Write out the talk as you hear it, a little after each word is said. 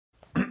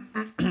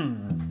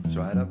It's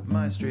right up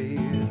my street,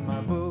 it's my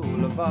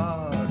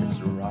boulevard. It's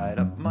right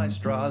up my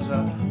Strasse,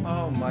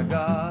 oh my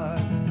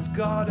God. It's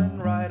garden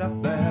right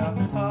up there.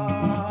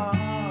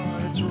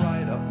 Ah, it's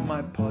right up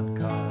my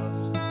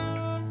podcast.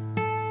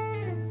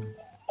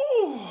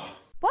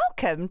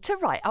 Welcome to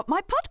Right Up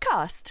My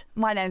Podcast.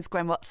 My name's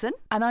Gwen Watson.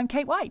 And I'm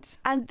Kate White.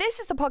 And this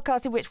is the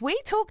podcast in which we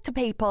talk to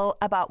people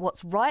about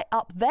what's right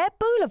up their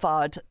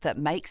boulevard that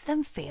makes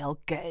them feel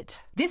good.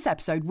 This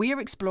episode, we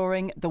are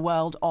exploring the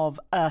world of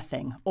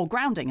earthing, or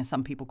grounding as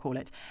some people call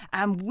it.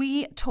 And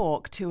we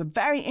talk to a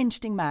very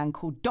interesting man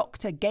called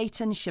Dr.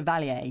 Gaetan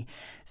Chevalier.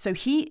 So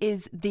he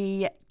is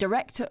the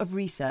Director of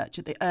Research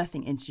at the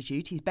Earthing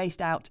Institute. He's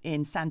based out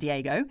in San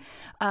Diego.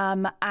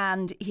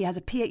 And he has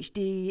a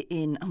PhD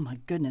in, oh my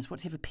goodness,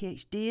 what's he have a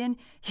PhD in?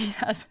 He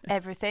has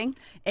everything.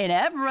 In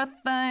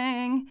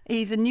everything.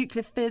 He's a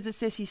nuclear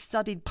physicist. He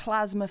studied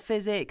plasma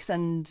physics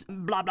and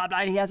blah, blah, blah.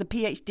 He has a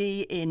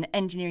PhD in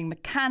engineering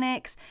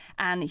mechanics,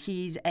 and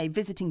he's a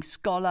visiting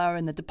scholar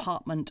in the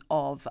Department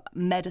of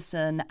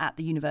Medicine at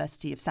the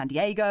University of San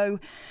Diego.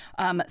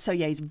 So,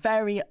 yeah, he's a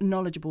very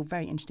knowledgeable,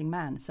 very interesting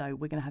man. So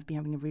we're going to be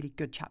having a really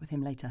good chat with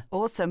him later.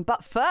 Awesome.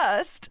 But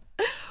first,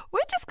 we're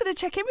just going to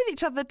check in with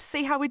each other to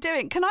see how we're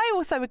doing. Can I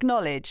also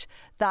acknowledge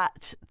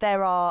that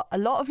there are a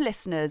lot of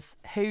listeners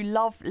who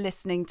love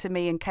listening to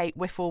me and Kate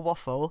whiffle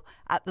waffle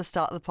at the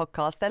start of the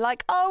podcast. They're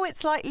like, oh,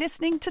 it's like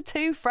listening to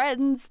two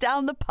friends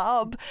down the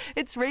pub.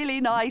 It's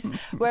really nice.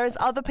 Whereas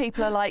other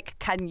people are like,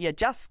 can you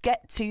just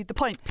get to the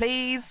point,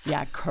 please?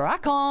 Yeah,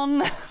 crack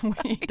on.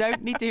 We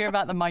don't need to hear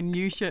about the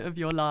minutiae of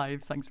your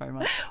lives. Thanks very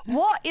much.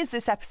 What is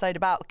this episode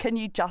about? Can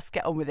you just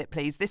get on with it,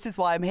 please? This is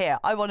why I'm here.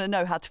 I want to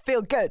know how to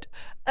feel good.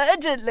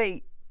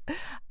 Urgently.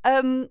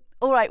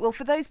 All right, well,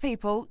 for those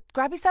people,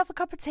 grab yourself a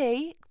cup of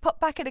tea, pop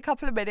back in a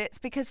couple of minutes,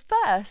 because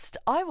first,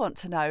 I want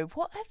to know,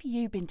 what have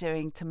you been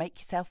doing to make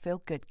yourself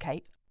feel good,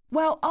 Kate?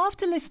 Well,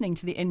 after listening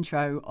to the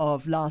intro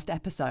of last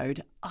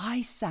episode,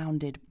 I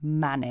sounded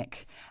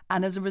manic.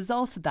 And as a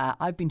result of that,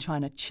 I've been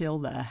trying to chill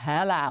the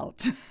hell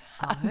out.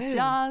 And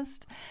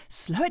just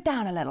slow it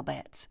down a little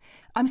bit.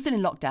 I'm still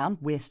in lockdown.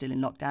 We're still in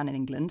lockdown in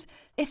England.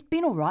 It's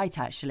been all right,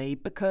 actually,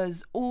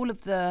 because all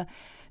of the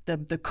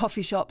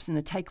coffee shops and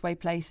the takeaway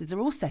places are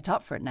all set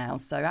up for it now.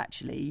 So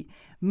actually,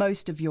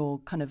 most of your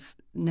kind of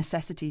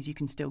necessities you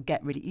can still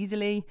get really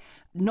easily,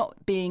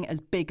 not being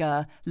as big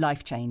a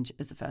life change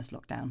as the first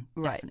lockdown.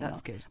 Right, Definitely that's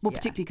not. good. Well, Yeah.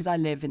 particularly because I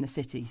live in the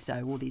city,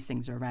 so all these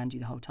things are around you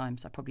the whole time.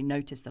 So I probably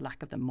noticed the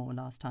lack of them more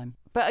last time.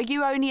 But are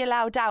you only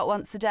allowed out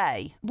once a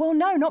day? Well,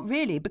 no, not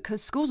really,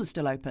 because schools are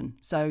still open.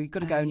 So you've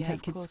got to go and yeah, take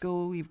of kids to course.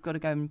 school. You've got to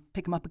go and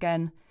pick them up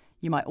again.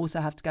 You might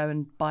also have to go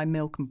and buy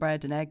milk and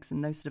bread and eggs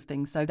and those sort of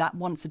things. So that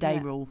once a day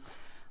Yeah. rule,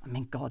 I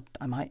mean, God,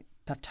 I might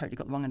have totally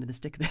got the wrong end of the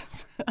stick of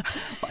this.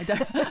 But I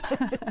don't.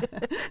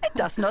 It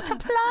does not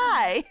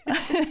apply.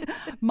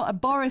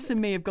 Boris and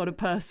me have got a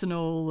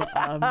personal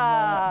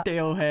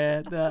deal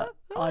here that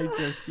I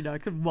just, I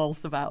could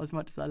waltz about as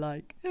much as I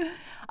like.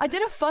 I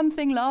did a fun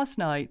thing last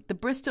night. The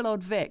Bristol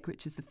Old Vic,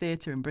 which is the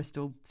theatre in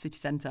Bristol city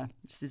centre,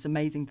 which is this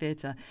amazing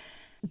theatre,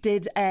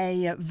 did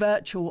a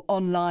virtual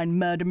online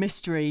murder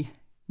mystery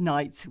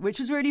night, which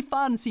was really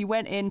fun. So you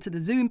went into the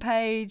Zoom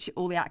page,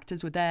 all the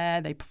actors were there,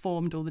 they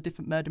performed all the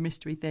different murder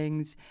mystery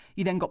things.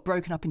 You then got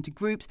broken up into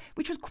groups,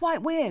 which was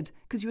quite weird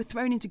because you were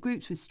thrown into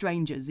groups with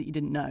strangers that you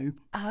didn't know.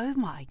 Oh,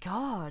 my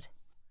God.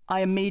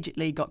 I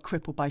immediately got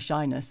crippled by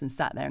shyness and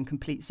sat there in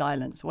complete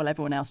silence while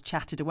everyone else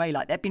chatted away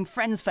like they'd been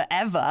friends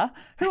forever.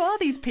 Who are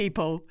these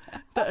people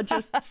that are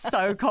just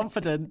so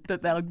confident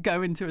that they'll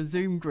go into a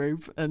Zoom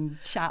group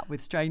and chat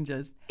with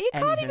strangers? You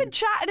can't Anywho. even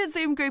chat in a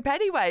Zoom group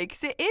anyway,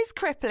 because it is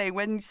crippling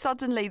when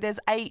suddenly there's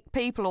 8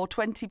 people or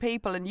 20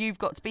 people and you've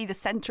got to be the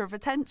centre of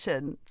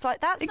attention. It's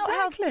like, that's not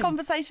Exactly. how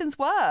conversations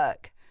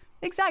work.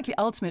 Exactly.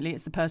 Ultimately,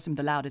 it's the person with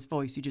the loudest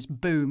voice who just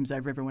booms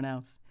over everyone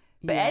else.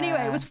 But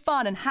anyway, it was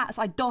fun, and hats.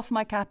 I doff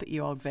my cap at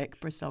you, Old Vic,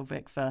 Bristol Old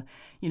Vic, for,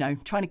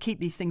 trying to keep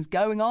these things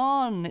going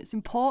on. It's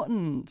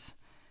important.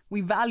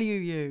 We value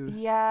you.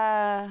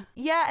 Yeah.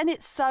 Yeah, and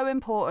it's so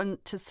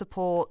important to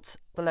support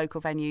the local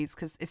venues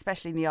because,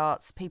 especially in the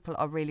arts, people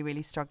are really,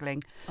 really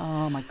struggling.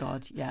 Oh, my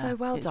God, yeah. So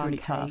well it's done, really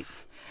Kate.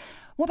 tough.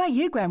 What about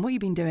you, Gwen? What have you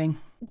been doing?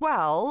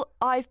 Well,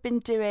 I've been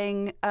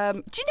doing... do you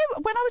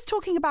know, when I was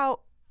talking about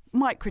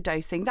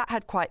microdosing, that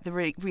had quite the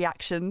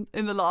reaction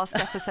in the last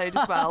episode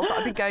as well. But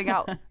I've been going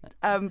out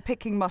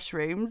picking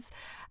mushrooms.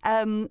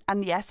 And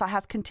yes, I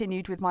have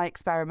continued with my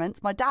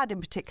experiments. My dad in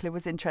particular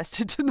was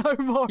interested to know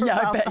more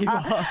about I bet that.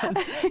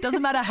 he was.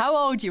 Doesn't matter how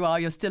old you are,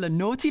 you're still a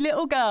naughty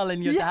little girl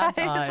in your dad's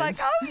eyes.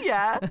 It's like, oh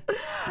yeah.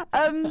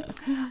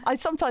 I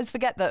sometimes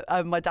forget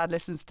that my dad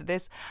listens to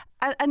this.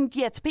 And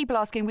yeah, to people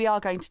asking, we are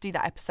going to do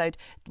that episode.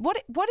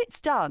 What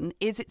it's done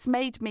is it's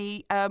made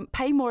me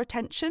pay more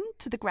attention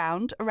to the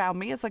ground around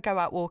me as I go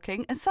out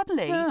walking. And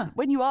suddenly,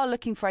 when you are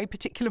looking for a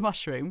particular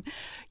mushroom,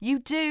 you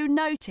do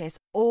notice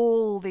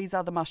all these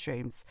other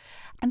mushrooms.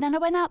 And then I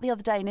went out the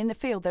other day and in the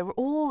field, there were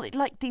all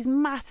like these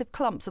massive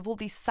clumps of all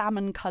these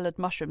salmon-coloured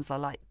mushrooms.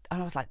 And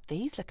I was like,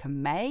 these look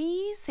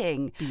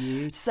amazing.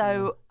 Beautiful.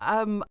 So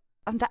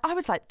And I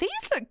was like, these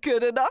look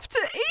good enough to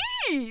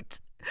eat.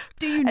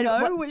 Do you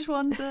know which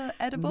ones are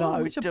edible?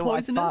 No, which are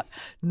poisonous?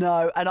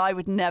 No, and I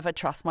would never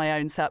trust my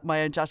own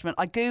judgment.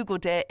 I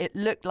googled it; it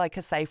looked like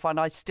a safe one.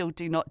 I still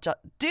do not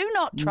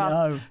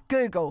trust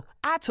Google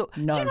at all.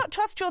 No. Do not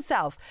trust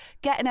yourself.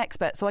 Get an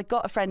expert. So I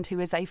got a friend who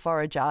is a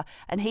forager,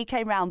 and he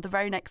came round the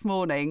very next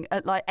morning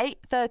at like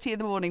 8:30 in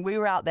the morning. We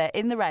were out there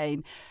in the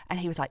rain, and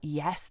he was like,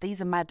 "Yes, these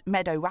are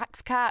meadow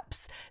wax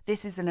caps.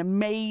 This is an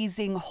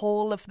amazing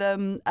haul of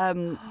them,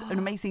 an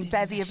amazing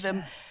bevy of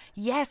them."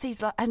 Yes,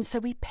 he's like, and so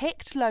we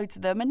picked loads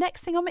of them, and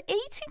next thing I'm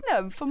eating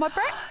them for my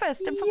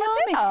breakfast and for my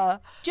dinner.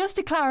 Just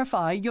to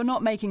clarify, you're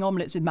not making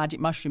omelettes with magic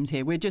mushrooms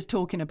here. We're just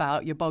talking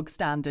about your bog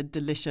standard,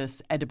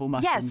 delicious, edible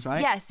mushrooms,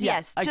 right?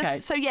 Yes. Okay.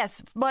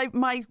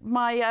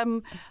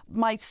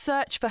 My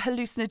search for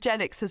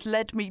hallucinogenics has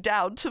led me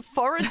down to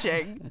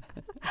foraging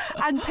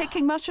and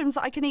picking mushrooms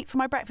that I can eat for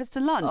my breakfast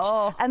and lunch.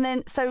 Oh, and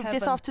then, so heaven.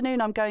 This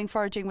afternoon I'm going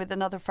foraging with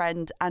another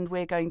friend, and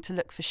we're going to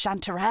look for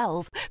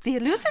chanterelles, the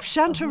elusive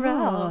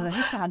chanterelle. Oh, they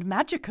sound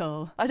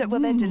magical. I don't.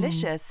 Well, they're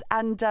delicious,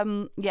 and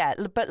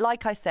But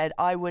like I said,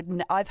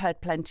 I've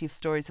heard plenty of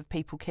stories of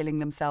people killing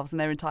themselves and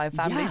their entire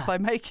families by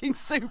making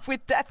soup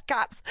with death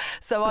caps.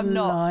 So I'm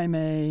not.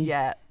 Blimey.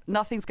 Yeah,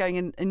 nothing's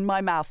going in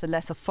my mouth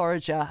unless a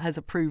forager has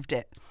approved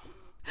it.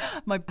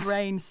 My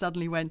brain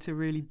suddenly went to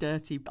really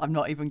dirty. I'm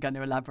not even going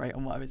to elaborate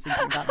on what I was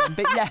thinking about then,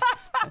 but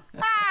yes.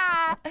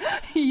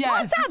 Yes.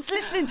 My dad's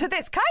listening to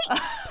this, Kate.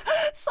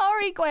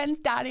 Sorry,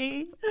 Gwen's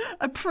daddy.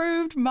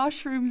 Approved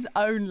mushrooms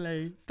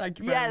only. Thank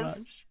you very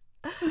much.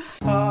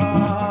 It's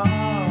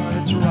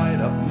right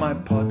up my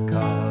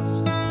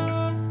podcast.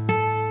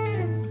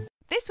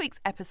 This week's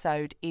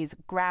episode is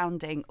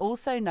grounding,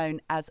 also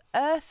known as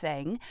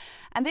earthing.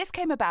 And this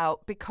came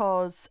about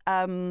because,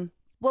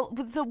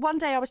 the one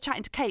day I was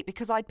chatting to Kate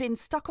because I'd been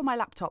stuck on my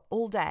laptop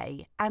all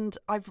day, and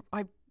I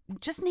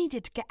just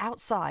needed to get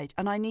outside,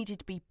 and I needed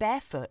to be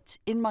barefoot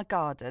in my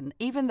garden,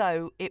 even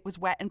though it was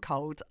wet and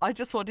cold. I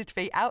just wanted to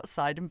be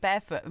outside and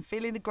barefoot and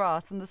feeling the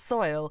grass and the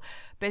soil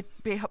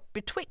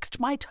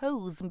betwixt my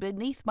toes and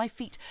beneath my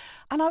feet.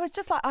 And I was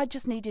just like, I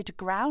just needed to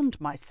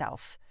ground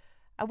myself.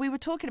 And we were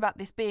talking about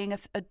this being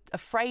a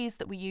phrase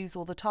that we use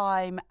all the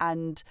time,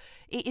 and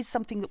it is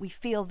something that we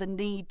feel the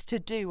need to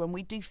do, and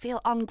we do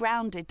feel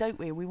ungrounded, don't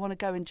we? We want to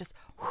go and just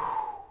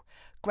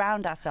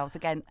ground ourselves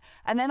again.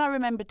 And then I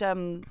remembered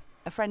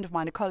a friend of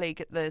mine, a colleague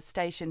at the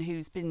station,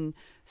 who's been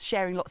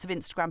sharing lots of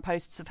Instagram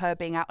posts of her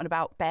being out and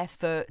about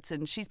barefoot,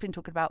 and she's been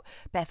talking about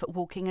barefoot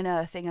walking and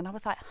earthing. And I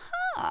was like,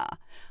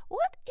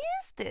 what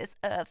is this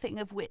earthing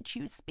of which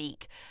you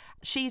speak?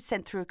 She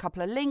sent through a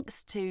couple of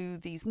links to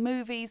these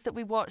movies that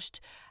we watched,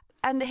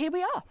 and here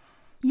we are.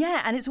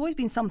 Yeah, and it's always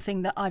been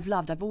something that I've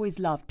loved. I've always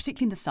loved,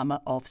 particularly in the summer,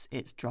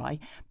 it's dry,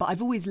 but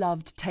I've always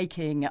loved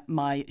taking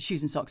my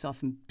shoes and socks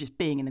off and just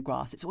being in the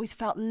grass. It's always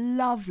felt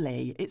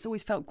lovely. It's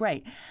always felt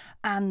great.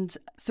 And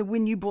so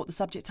when you brought the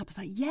subject up, I was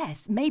like,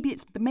 yes, maybe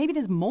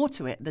there's more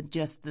to it than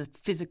just the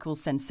physical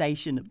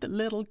sensation of the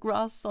little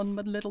grass on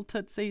my little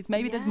tootsies.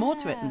 Maybe there's more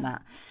to it than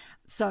that.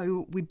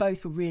 So we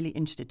both were really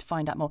interested to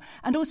find out more.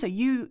 And also,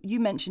 you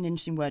mentioned an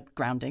interesting word,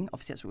 grounding.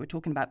 Obviously, that's what we're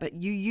talking about. But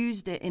you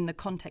used it in the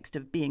context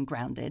of being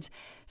grounded.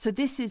 So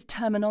this is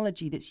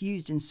terminology that's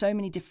used in so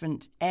many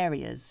different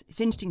areas.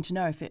 It's interesting to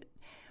know if it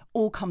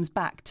all comes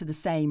back to the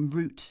same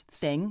root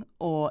thing,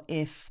 or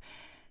if,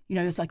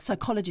 it's like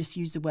psychologists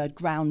use the word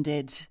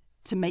grounded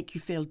to make you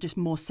feel just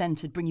more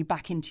centered, bring you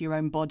back into your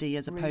own body,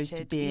 as opposed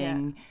to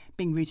being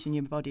rooted in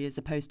your body, as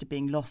opposed to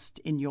being lost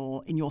in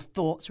your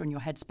thoughts or in your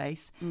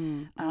headspace.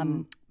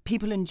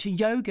 People into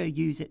yoga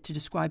use it to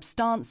describe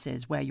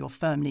stances where you're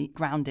firmly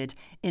grounded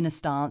in a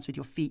stance with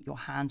your feet, your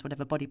hands,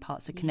 whatever body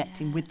parts are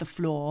connecting with the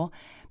floor,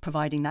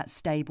 providing that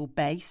stable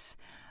base.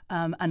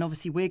 And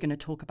obviously we're going to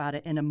talk about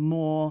it in a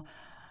more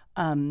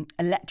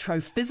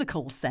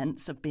electrophysical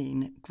sense of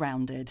being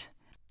grounded.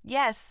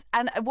 Yes,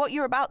 and what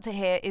you're about to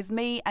hear is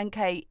me and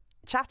Kate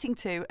chatting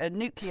to a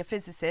nuclear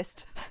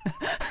physicist.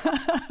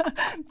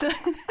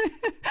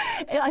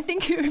 I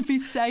think it would be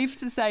safe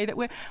to say that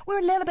we're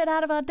a little bit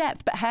out of our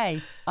depth, but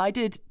hey, I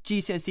did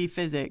GCSE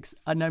physics.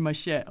 I know my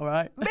shit, all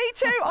right? Me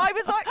too. I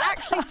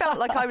actually felt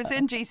like I was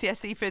in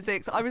GCSE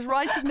physics. I was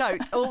writing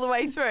notes all the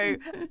way through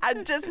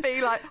and just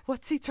being like,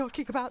 what's he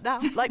talking about now?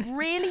 Like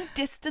really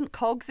distant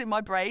cogs in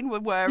my brain were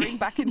whirring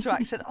back into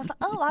action. I was like,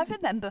 I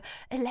remember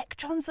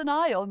electrons and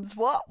ions.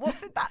 What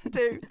did that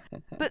do?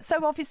 But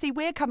so obviously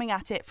we're coming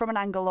at it from an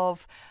angle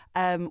of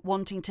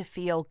wanting to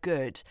feel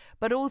good,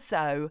 but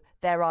also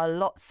there are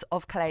lots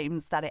of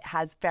claims that it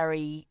has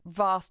very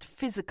vast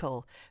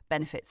physical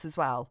benefits as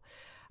well.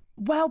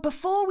 Well,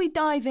 before we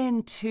dive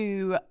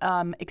into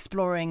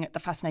exploring the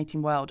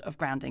fascinating world of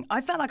grounding,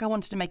 I felt like I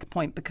wanted to make a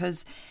point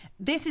because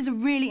this is a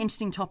really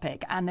interesting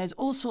topic, and there's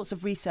all sorts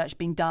of research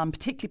being done,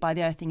 particularly by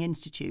the Earthing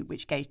Institute,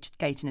 which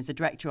Gaetan is a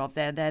director of.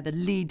 They're the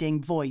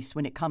leading voice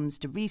when it comes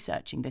to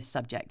researching this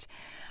subject.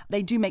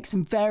 They do make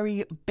some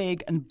very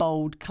big and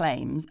bold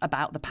claims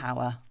about the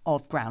power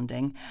of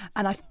grounding.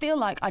 And I feel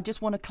like I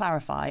just want to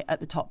clarify at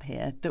the top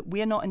here that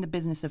we're not in the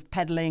business of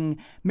peddling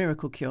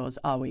miracle cures,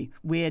 are we?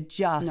 We're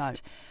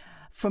just... No.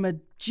 From a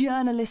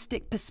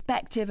journalistic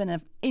perspective and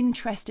an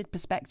interested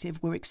perspective,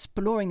 we're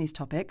exploring these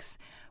topics.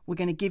 We're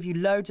going to give you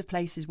loads of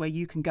places where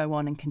you can go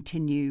on and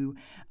continue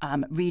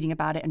reading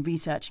about it and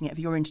researching it if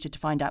you're interested to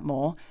find out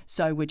more.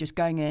 So we're just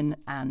going in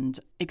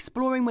and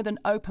exploring with an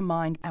open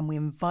mind, and we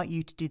invite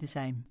you to do the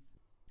same.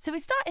 So we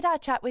started our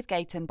chat with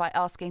Gaetan by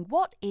asking,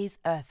 what is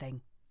earthing?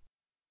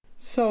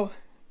 So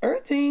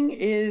earthing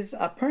is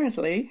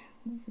apparently,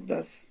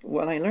 that's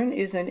what I learned,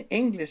 is an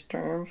English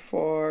term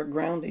for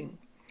grounding.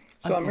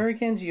 So Okay.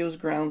 Americans use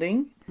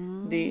grounding,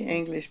 the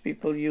English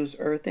people use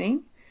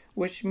earthing,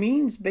 which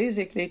means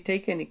basically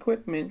take an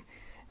equipment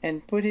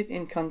and put it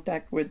in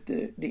contact with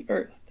the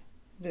earth,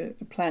 the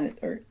planet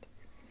Earth.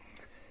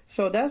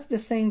 So that's the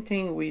same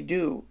thing we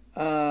do.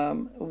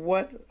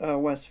 What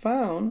was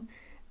found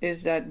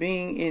is that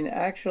being in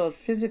actual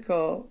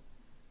physical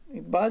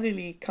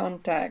bodily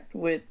contact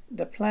with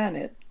the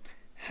planet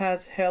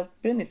has health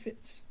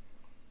benefits.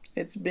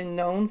 It's been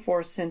known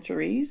for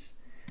centuries,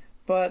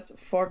 but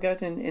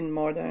forgotten in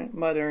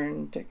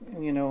modern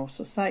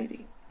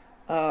society.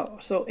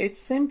 So it's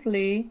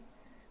simply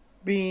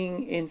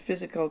being in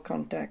physical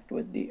contact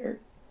with the earth.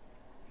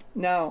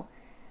 Now,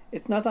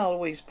 it's not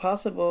always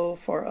possible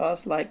for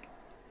us, like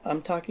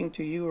I'm talking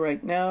to you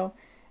right now,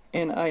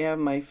 and I have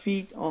my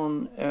feet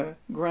on a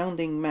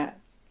grounding mat.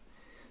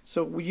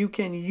 So you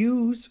can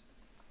use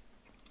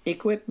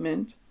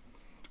equipment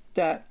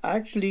that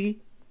actually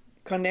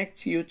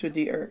connects you to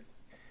the earth.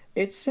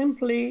 It's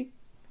simply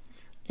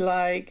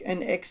like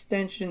an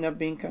extension of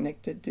being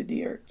connected to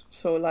the earth.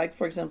 So like,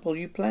 for example,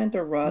 you plant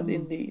a rod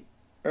in the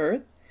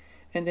earth,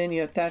 and then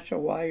you attach a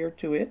wire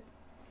to it,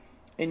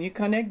 and you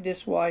connect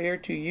this wire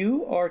to you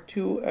or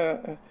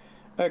to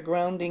a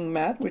grounding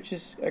mat, which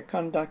is a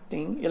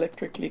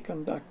electrically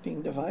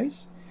conducting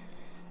device.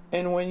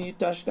 And when you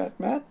touch that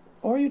mat,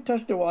 or you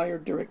touch the wire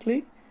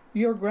directly,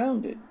 you're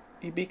grounded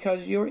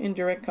because you're in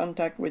direct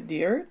contact with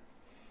the earth.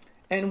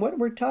 And what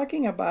we're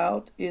talking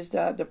about is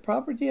that the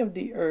property of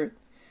the earth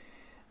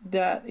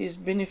that is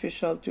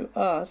beneficial to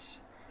us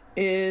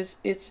is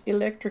its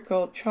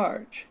electrical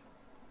charge.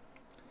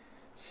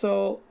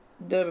 So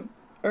the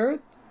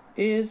earth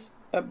is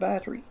a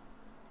battery.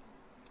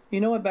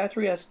 You know, a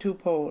battery has two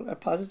poles, a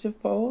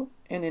positive pole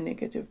and a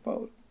negative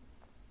pole.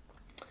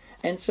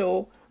 And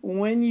so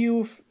when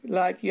you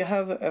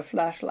have a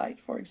flashlight,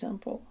 for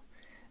example,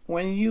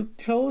 when you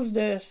close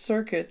the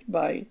circuit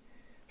by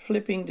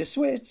flipping the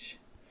switch,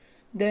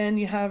 then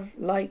you have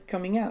light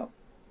coming out.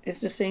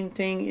 It's the same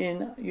thing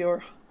in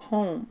your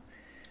home.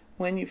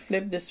 When you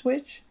flip the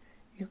switch,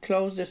 you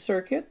close the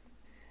circuit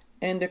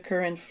and the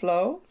current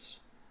flows,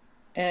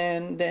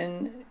 and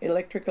then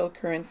electrical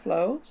current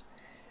flows,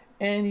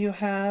 and you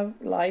have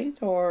light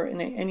or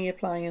any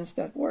appliance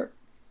that works.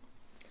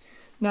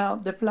 Now,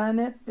 the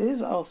planet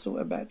is also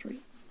a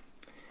battery.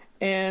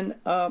 And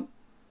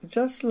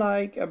just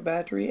like a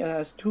battery, it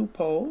has two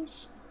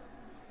poles,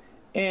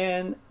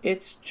 and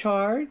it's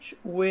charged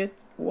with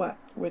what?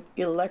 With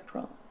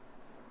electrons.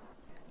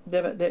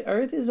 The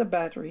earth is a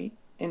battery,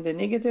 and the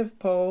negative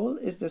pole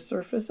is the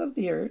surface of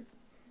the earth,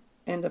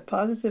 and the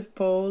positive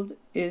pole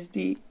is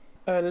the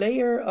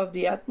layer of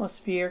the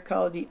atmosphere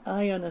called the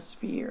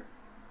ionosphere.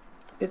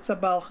 It's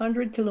about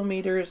 100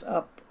 kilometers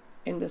up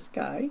in the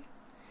sky.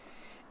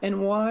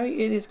 And why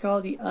it is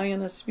called the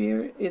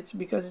ionosphere? It's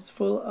because it's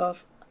full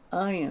of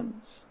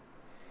ions.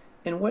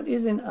 And what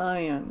is an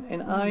ion?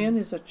 An ion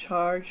is a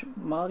charged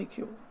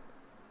molecule.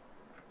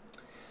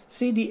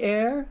 See,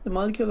 the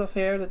molecule of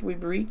air that we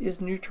breathe is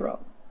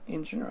neutral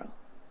in general.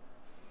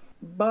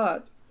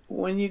 But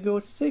when you go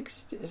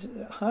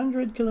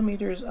 100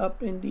 kilometers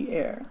up in the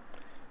air,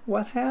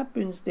 what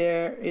happens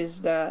there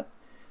is that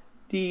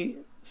the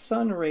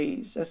sun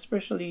rays,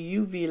 especially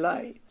UV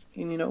light,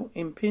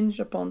 impinge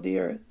upon the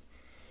earth,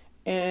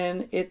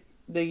 and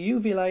the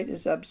UV light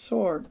is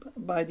absorbed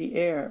by the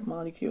air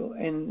molecule,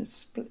 and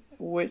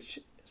which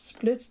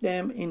splits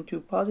them into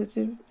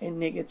positive and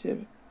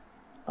negative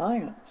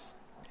ions.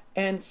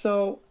 And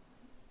so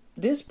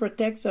this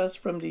protects us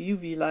from the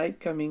UV light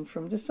coming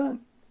from the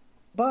sun.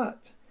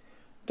 But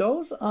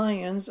those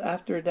ions,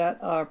 after that,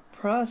 are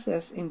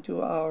processed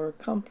into our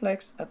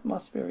complex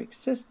atmospheric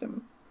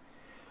system,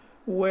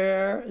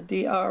 where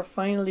they are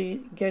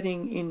finally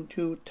getting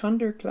into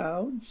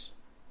thunderclouds,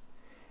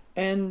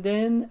 and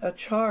then a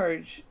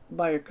charge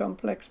by a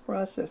complex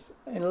process,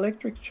 an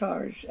electric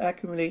charge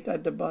accumulate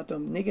at the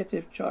bottom,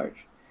 negative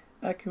charge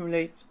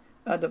accumulate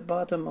at the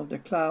bottom of the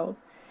cloud,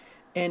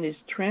 and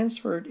is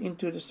transferred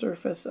into the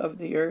surface of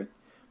the earth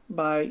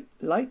by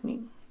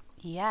lightning.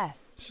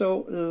 Yes.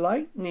 So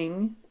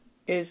lightning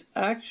is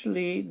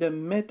actually the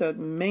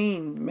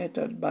main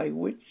method by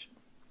which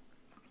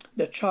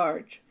the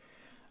charge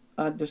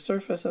at the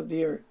surface of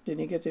the earth, the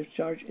negative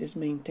charge, is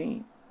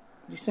maintained.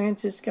 The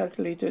scientists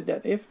calculated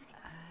that if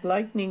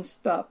lightning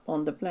stopped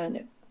on the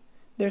planet,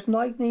 there's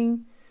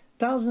lightning,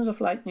 thousands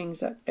of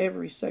lightnings at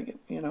every second,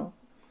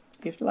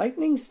 If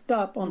lightning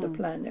stopped on the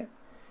planet,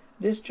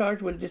 this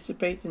charge will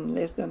dissipate in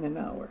less than an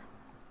hour.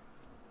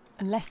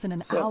 Less than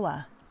an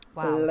hour?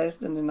 Wow. Less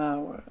than an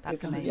hour.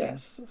 That's amazing.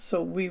 Yes.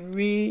 So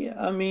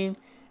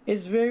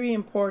it's very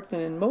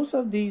important. And most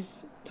of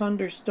these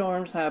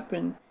thunderstorms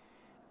happen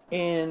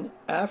in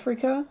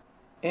Africa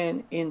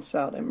and in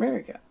South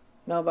America.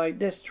 Now, by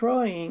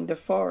destroying the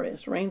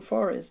forest,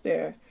 rainforest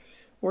there,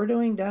 we're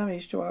doing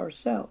damage to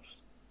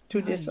ourselves,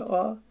 to this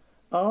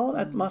all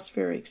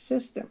atmospheric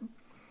system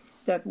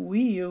that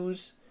we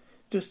use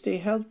to stay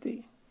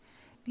healthy.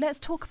 Let's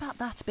talk about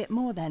that a bit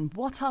more then.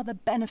 What are the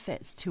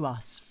benefits to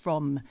us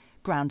from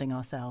grounding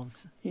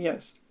ourselves?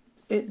 Yes.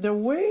 The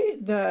way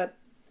that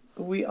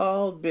we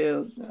all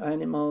build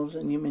animals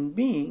and human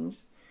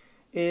beings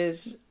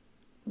is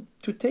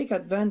to take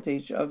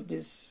advantage of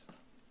this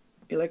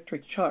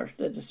electric charge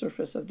that the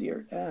surface of the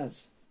earth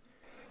has.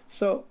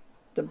 So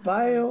the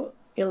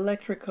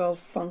bioelectrical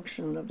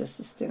function of the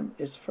system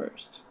is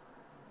first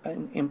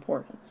in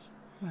importance.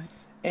 Right.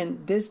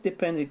 And this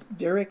depends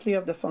directly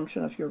on the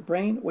function of your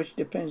brain, which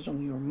depends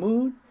on your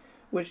mood,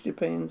 which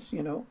depends,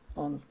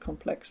 on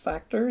complex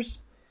factors,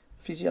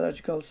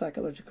 physiological,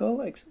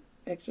 psychological,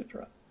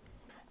 etc.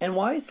 And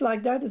why it's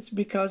like that? It's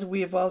because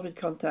we evolved in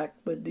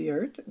contact with the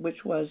earth,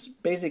 which was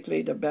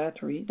basically the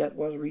battery that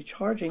was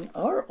recharging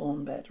our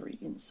own battery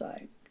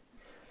inside.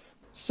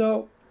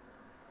 So,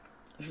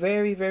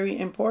 very, very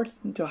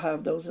important to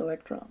have those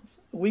electrons.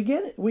 We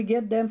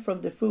get them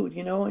from the food.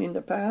 In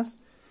the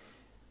past,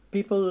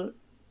 people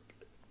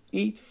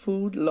eat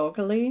food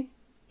locally.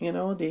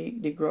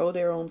 They grow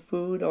their own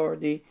food, or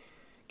they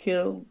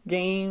kill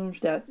game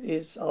that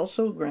is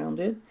also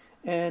grounded,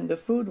 and the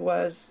food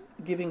was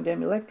giving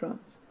them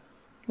electrons.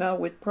 Now,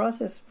 with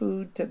processed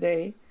food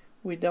today,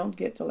 we don't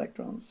get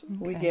electrons.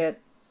 Okay. We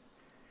get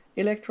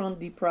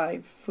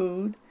electron-deprived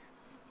food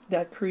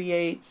that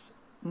creates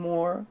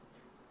more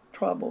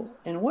trouble.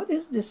 And what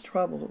is this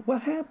trouble?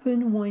 What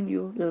happens when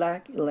you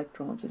lack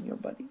electrons in your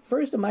body?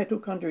 First, the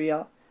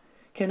mitochondria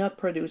cannot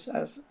produce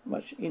as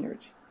much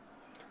energy.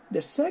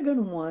 The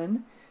second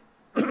one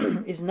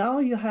is now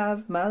you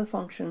have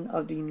malfunction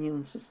of the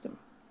immune system.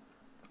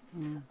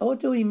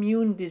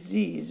 Autoimmune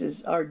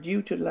diseases are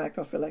due to lack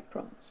of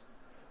electrons.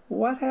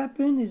 What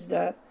happens is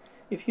that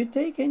if you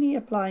take any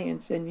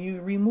appliance and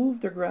you remove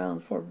the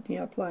ground for the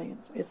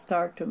appliance, it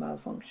starts to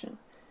malfunction.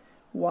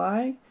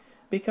 Why?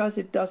 Because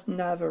it doesn't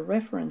have a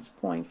reference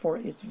point for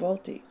its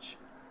voltage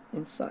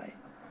inside.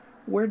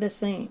 We're the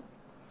same.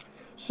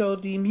 So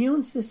the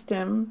immune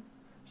system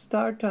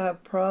starts to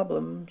have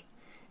problems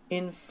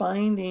in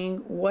finding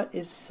what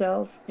is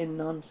self and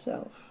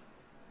non-self.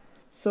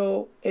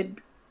 So it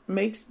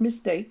makes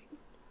mistake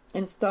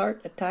and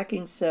start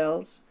attacking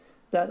cells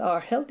that are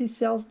healthy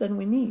cells that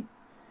we need.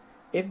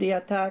 If they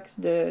attack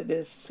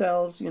the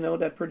cells,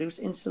 that produce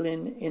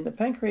insulin in the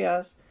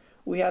pancreas,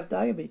 we have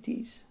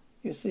diabetes,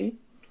 you see.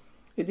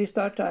 If they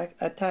start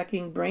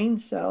attacking brain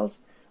cells,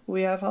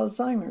 we have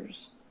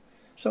Alzheimer's.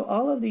 So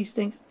all of these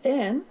things.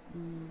 And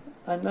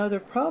another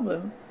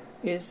problem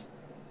is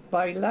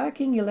by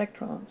lacking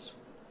electrons,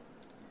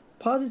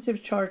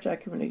 positive charge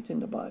accumulate in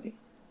the body.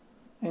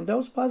 And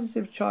those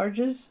positive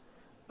charges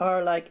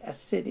are like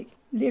acidic.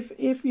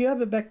 If you have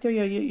a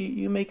bacteria,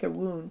 you make a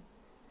wound,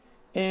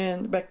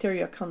 and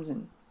bacteria comes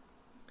in.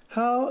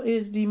 How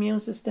is the immune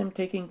system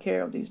taking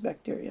care of these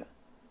bacteria?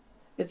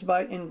 It's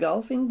by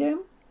engulfing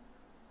them,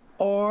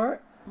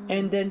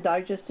 and then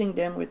digesting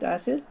them with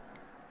acid.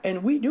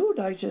 And we do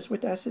digest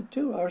with acid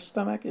too. Our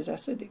stomach is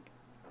acidic.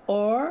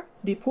 Or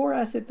they pour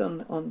acid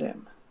on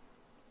them.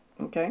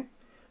 Okay?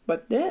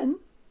 But then,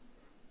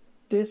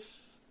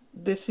 this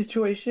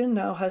situation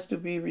now has to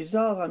be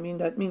resolved.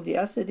 That means the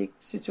acidic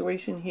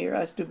situation here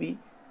has to be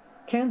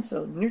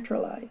canceled,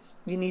 neutralized.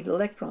 You need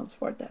electrons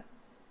for that.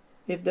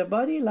 If the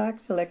body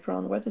lacks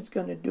electron, what it's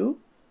going to do?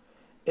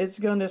 It's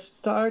going to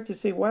start to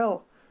say,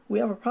 well, we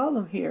have a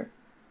problem here.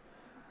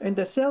 And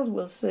the cells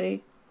will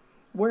say,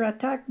 we're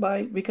attacked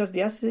because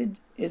the acid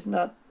is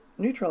not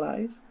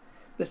neutralized.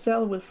 The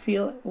cell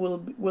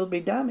will be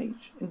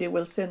damaged, and they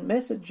will send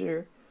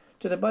messenger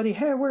to the body,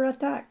 hey, we're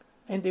attacked.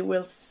 And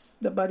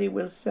the body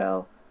will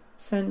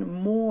send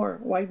more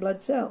white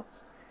blood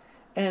cells,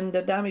 and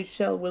the damaged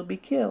cell will be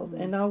killed.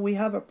 And now we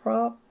have a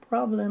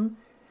problem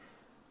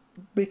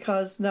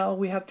because now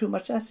we have too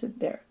much acid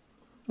there.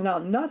 Now,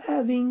 not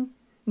having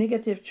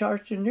negative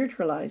charge to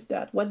neutralize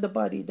that, what the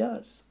body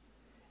does,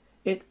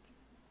 it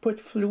put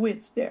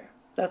fluids there.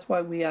 That's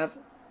why we have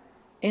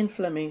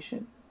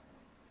inflammation.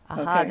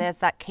 Aha, there's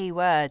that key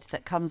word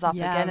that comes up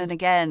again and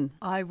again.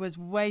 I was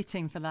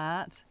waiting for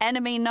that.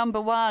 Enemy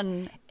number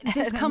one.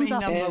 This comes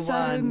up in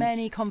so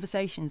many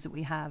conversations that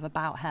we have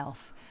about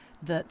health,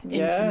 that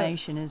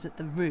inflammation is at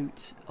the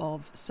root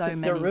of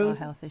many of our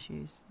health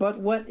issues. But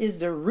what is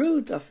the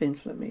root of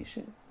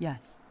inflammation?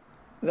 Yes.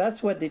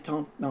 That's what they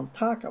don't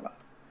talk about.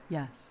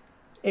 Yes.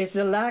 It's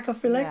a lack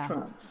of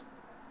electrons.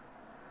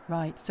 Yeah.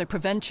 Right, so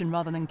prevention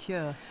rather than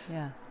cure.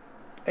 Yeah.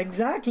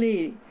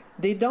 Exactly.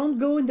 They don't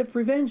go into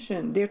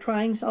prevention. They're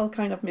trying all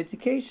kind of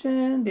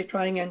medication. They're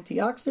trying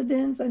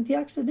antioxidants.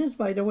 Antioxidants,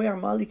 by the way, are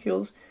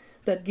molecules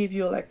that give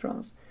you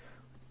electrons.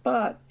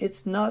 But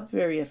it's not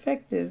very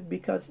effective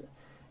because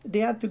they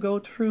have to go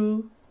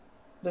through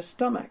the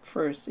stomach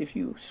first if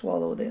you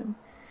swallow them.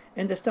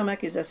 And the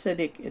stomach is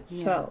acidic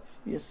itself,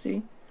 you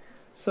see.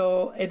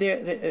 So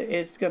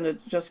it's going to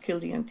just kill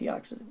the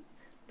antioxidant.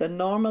 The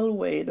normal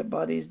way the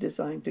body is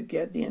designed to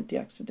get the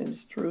antioxidant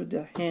is through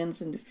the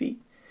hands and the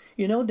feet.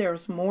 You know,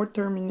 there's more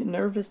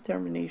nervous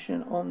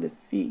termination on the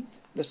feet,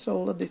 the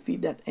sole of the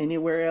feet, than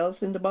anywhere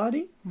else in the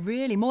body.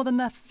 Really? More than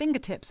the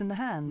fingertips in the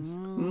hands?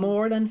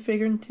 More than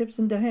fingertips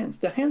in the hands.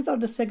 The hands are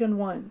the second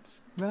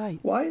ones. Right.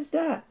 Why is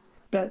that?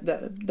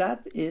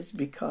 That is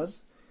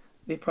because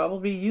they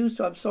probably use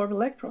to absorb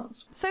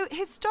electrons. So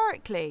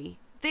historically,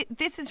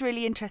 this is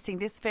really interesting.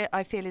 This,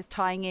 I feel, is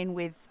tying in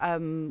with,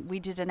 we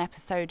did an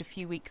episode a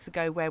few weeks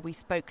ago where we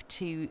spoke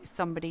to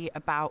somebody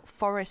about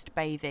forest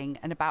bathing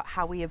and about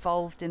how we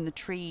evolved in the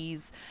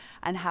trees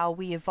and how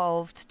we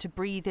evolved to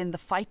breathe in the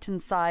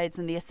phytoncides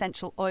and the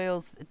essential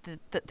oils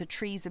that the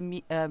trees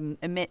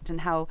emit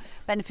and how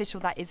beneficial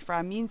that is for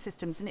our immune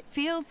systems. And it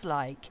feels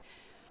like,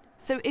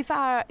 so if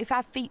our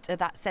feet are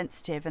that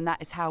sensitive and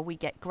that is how we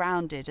get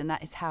grounded and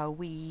that is how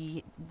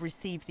we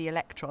receive the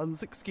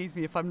electrons, excuse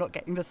me if I'm not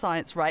getting the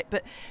science right,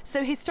 but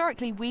so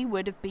historically we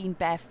would have been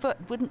barefoot,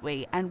 wouldn't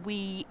we? And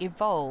we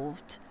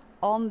evolved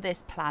on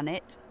this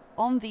planet,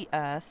 on the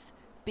earth,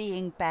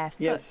 being barefoot.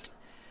 Yes.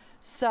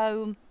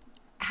 So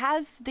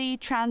has the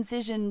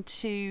transition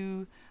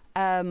to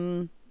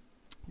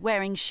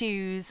wearing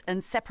shoes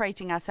and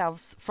separating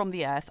ourselves from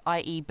the earth,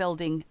 i.e.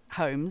 building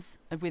homes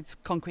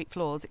with concrete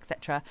floors,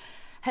 etc.,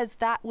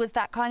 was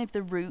that kind of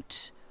the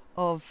root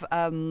of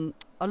a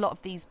lot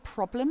of these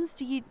problems?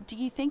 Do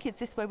you think? Is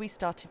this where we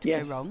started to go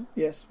wrong?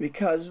 Yes,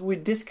 because we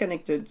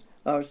disconnected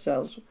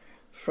ourselves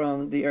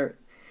from the earth.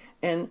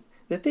 And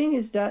the thing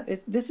is that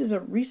this is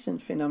a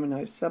recent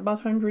phenomenon. It's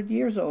about 100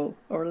 years old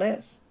or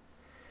less.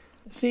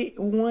 See,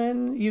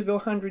 when you go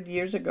 100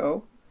 years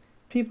ago,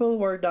 people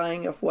were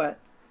dying of what?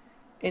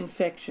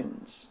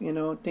 Infections,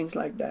 things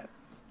like that.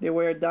 They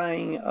were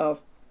dying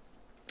of,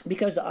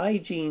 because the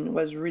hygiene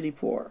was really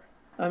poor.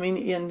 I mean,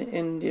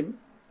 in the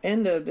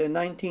end of the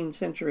 19th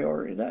century,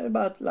 or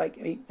about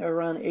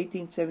around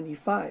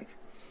 1875,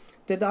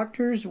 the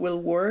doctors will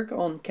work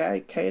on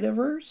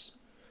cadavers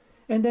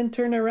and then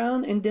turn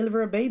around and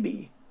deliver a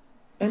baby.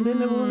 And then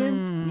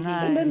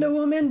the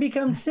woman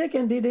becomes sick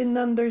and they didn't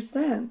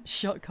understand.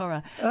 Shock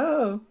horror.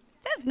 Oh.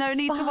 There's no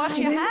need to wash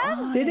your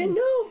hands. They didn't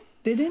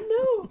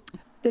know.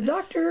 The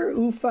doctor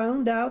who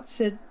found out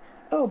said,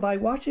 oh, by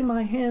washing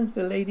my hands,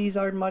 the ladies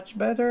are much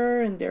better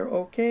and they're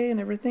okay and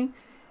everything.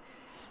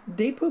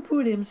 They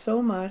poo-pooed him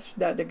so much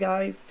that the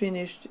guy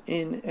finished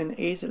in an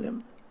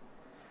asylum.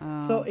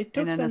 So it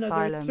took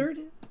another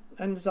 30...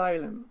 An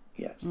asylum,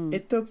 yes.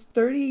 It took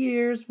 30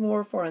 years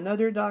more for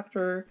another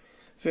doctor,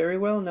 very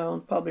well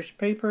known, published a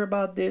paper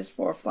about this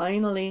for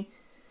finally,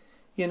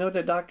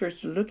 the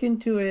doctors to look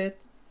into it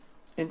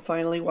and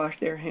finally wash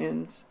their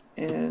hands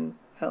and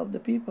help the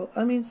people.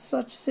 I mean,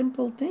 such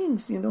simple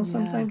things,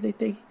 sometimes they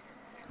take.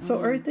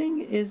 So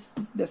earthing is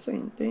the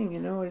same thing,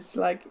 It's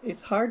like,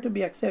 it's hard to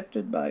be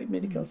accepted by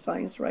medical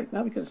science right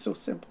now because it's so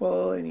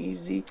simple and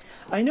easy.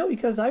 I know,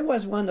 because I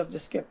was one of the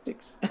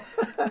skeptics.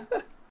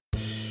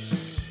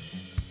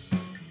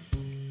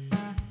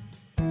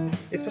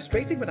 It's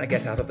frustrating when I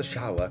get out of the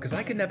shower, because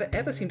I can never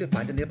ever seem to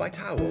find a nearby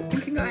towel.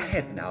 Thinking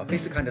ahead now,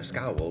 face a kind of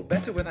scowl.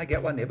 Better when I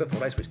get one near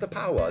before I switch the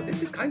power.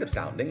 This is kind of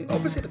sounding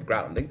opposite of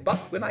grounding, but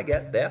when I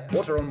get there,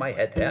 water on my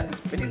head hair,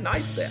 it's pretty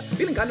nice there.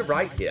 Feeling kind of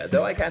right here,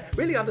 though I can't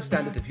really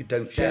understand it if you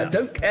don't share.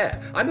 Don't care,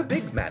 I'm a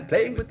big man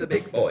playing with the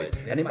big boys,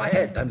 and in my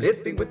head I'm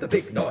living with the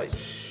big noise.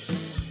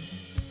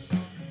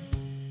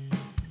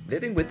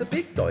 Living with the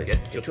big noise.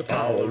 Get your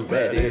towel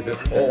ready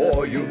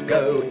before you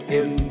go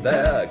in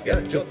there.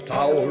 Get your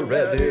towel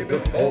ready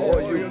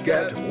before you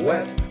get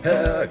wet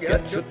hair.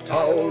 Get your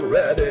towel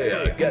ready.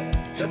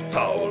 Get your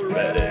towel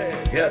ready.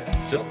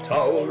 Get your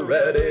towel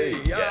ready.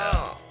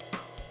 Yeah.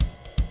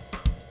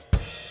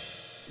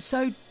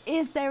 So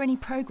is there any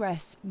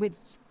progress with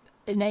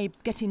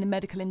getting the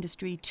medical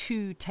industry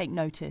to take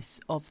notice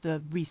of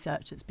the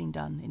research that's been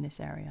done in this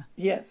area?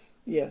 Yes.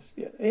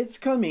 It's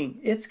coming.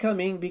 It's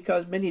coming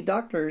because many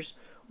doctors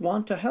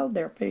want to help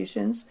their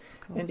patients,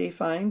 and they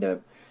find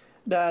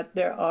that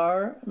there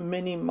are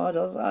many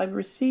models. I've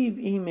received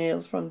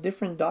emails from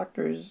different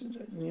doctors,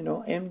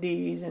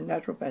 MDs and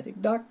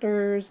naturopathic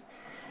doctors,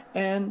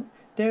 and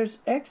there's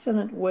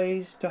excellent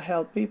ways to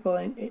help people.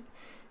 And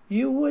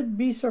you would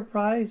be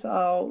surprised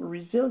how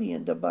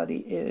resilient the body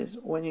is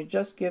when you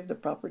just give the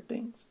proper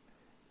things.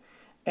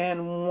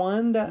 And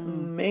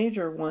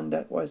major one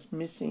that was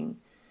missing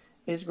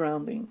is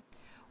grounding.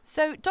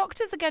 So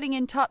doctors are getting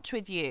in touch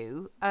with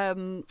you.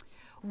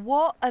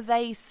 What are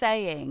they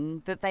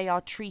saying that they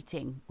are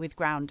treating with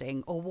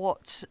grounding, or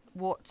what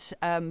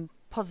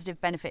positive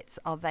benefits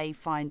are they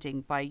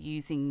finding by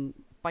using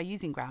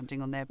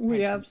grounding on their patients?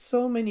 We have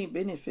so many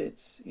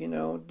benefits,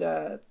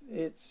 that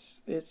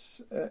it's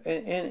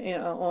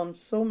and on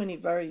so many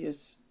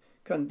various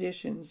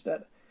conditions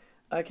that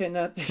I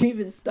cannot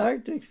even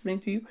start to explain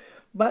to you.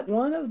 But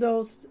one of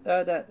those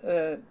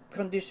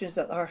conditions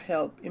that are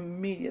helped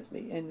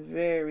immediately and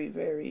very,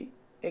 very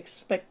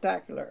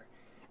spectacular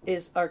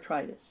is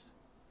arthritis.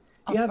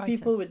 You have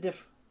people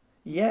with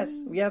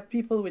we have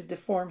people with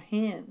deformed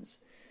hands,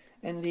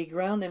 and they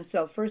ground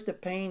themselves. First, the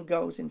pain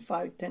goes in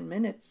 5-10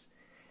 minutes,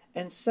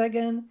 and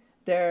second,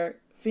 their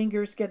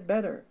fingers get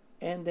better,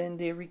 and then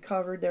they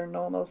recover their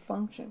normal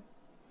function.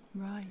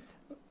 Right.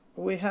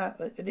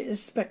 It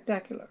is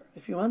spectacular.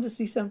 If you want to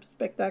see something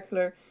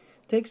spectacular,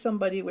 take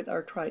somebody with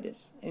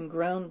arthritis and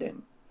ground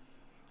them,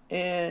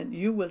 and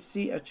you will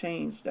see a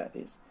change that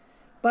is.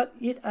 But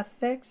it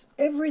affects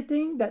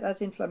everything that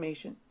has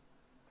inflammation.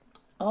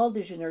 All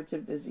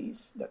degenerative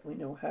disease that we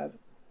know have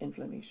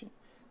inflammation.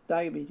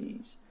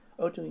 Diabetes,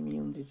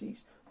 autoimmune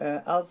disease,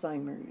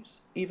 Alzheimer's,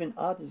 even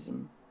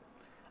autism.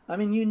 I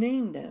mean, you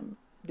name them,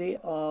 they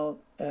are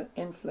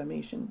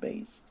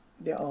inflammation-based.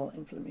 They're all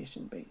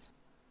inflammation-based.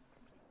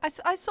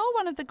 I saw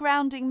one of the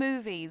grounding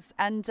movies,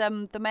 and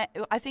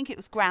I think it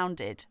was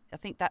Grounded. I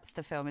think that's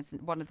the film,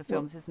 one of the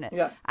films, isn't it?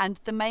 Yeah.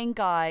 And the main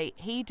guy,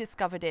 he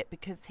discovered it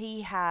because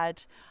he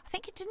had,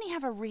 didn't he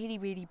have a really,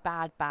 really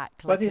bad back?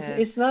 But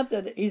it's not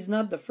that. He's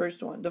not the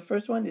first one. The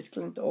first one is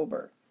Clint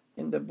Ober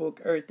in the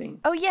book Earthing.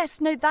 Oh yes,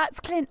 no,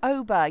 that's Clint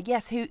Ober.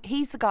 Yes,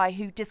 he's the guy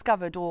who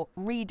discovered or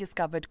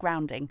rediscovered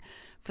grounding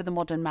for the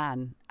modern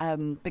man,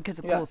 because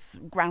of course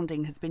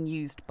grounding has been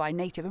used by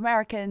Native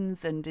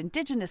Americans and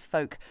indigenous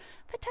folk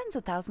for tens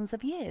of thousands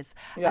of years.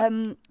 Yeah.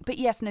 But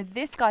yes, no,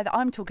 this guy that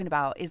I'm talking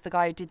about is the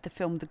guy who did the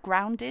film The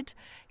Grounded.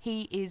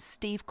 He is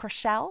Steve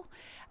Kroschel,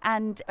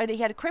 and he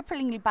had a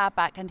cripplingly bad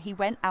back, and he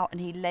went out and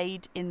he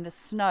laid in the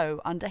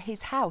snow under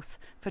his house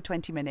for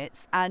 20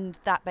 minutes, and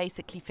that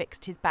basically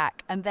fixed his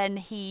back. And then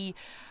he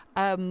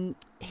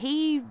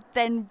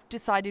then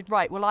decided,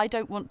 right, well, I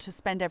don't want to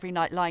spend every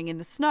night lying in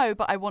the snow,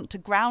 but I want to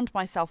ground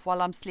myself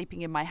while I'm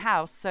sleeping in my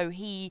house. So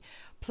he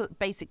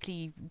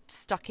basically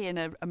stuck in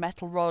a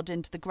metal rod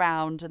into the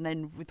ground, and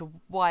then with a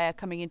wire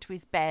coming into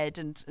his bed,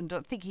 and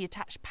I think he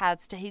attached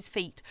pads to his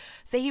feet.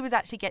 So he was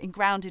actually getting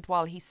grounded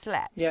while he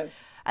slept. Yes.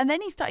 And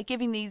then he started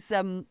giving these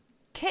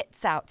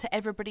kits out to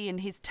everybody in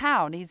his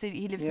town. He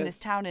lives in this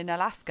town in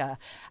Alaska,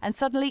 and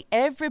suddenly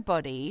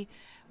everybody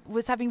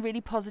was having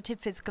really positive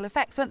physical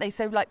effects, weren't they?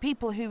 So like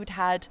people who'd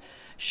had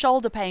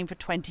shoulder pain for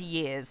 20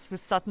 years was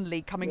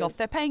suddenly coming off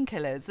their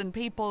painkillers, and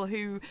people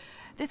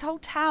this whole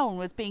town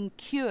was being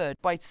cured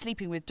by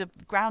sleeping with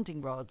grounding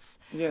rods.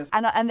 Yes.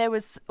 And there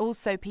was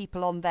also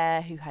people on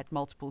there who had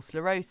multiple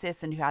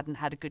sclerosis and who hadn't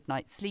had a good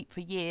night's sleep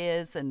for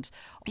years, and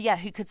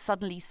who could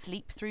suddenly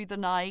sleep through the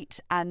night.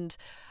 And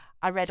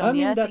I read on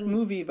the that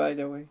movie, by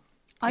the way.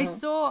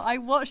 I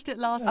watched it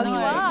last night. You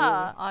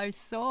are? I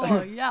saw,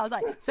 I was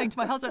like saying to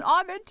my husband,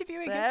 I'm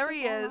interviewing him There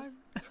he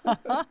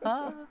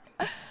tomorrow.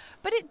 is.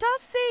 But it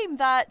does seem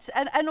that,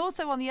 and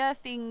also on the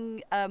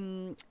Earthing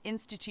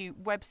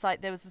Institute website,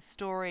 there was a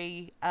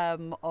story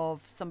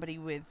of somebody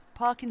with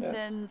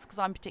Parkinson's, because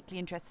I'm particularly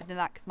interested in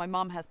that because my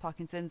mum has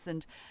Parkinson's,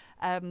 and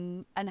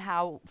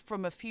how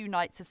from a few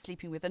nights of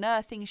sleeping with an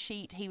earthing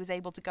sheet, he was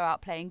able to go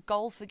out playing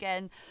golf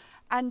again.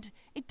 And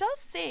it does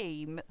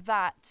seem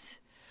that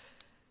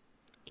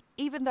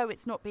even though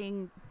it's not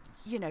being,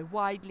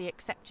 widely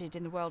accepted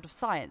in the world of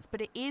science,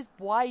 but it is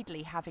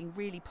widely having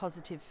really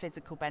positive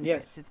physical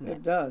benefits, isn't it? Yes,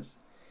 it does.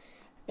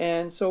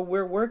 And so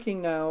we're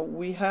working now.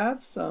 We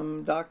have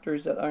some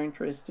doctors that are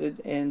interested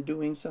in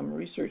doing some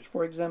research.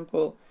 For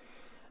example,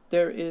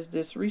 there is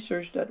this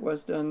research that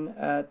was done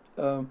at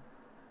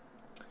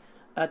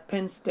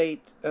Penn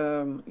State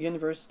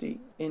University,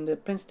 in the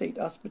Penn State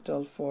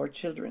Hospital for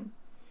Children.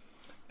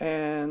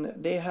 And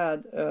they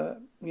had,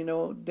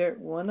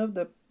 one of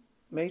the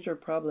major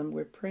problem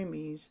with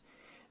preemies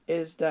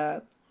is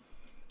that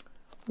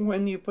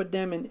when you put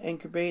them in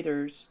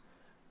incubators,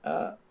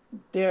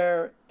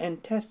 their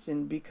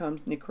intestine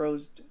becomes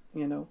necrosed,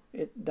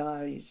 it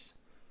dies.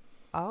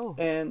 Oh.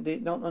 And they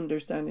don't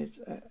understand it,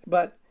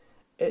 but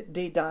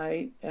they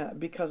die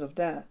because of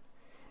that.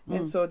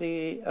 And so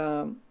they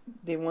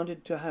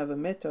wanted to have a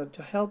method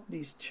to help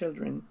these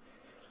children.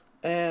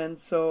 And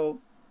so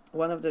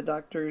one of the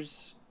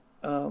doctors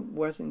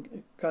was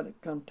in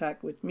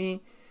contact with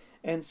me,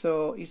 and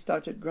so he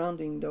started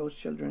grounding those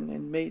children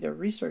and made a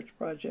research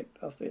project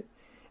of it,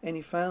 and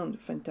he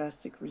found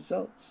fantastic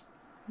results.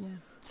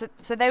 Yeah.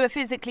 So they were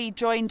physically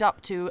joined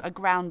up to a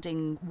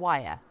grounding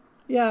wire.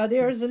 Yeah,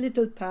 there's a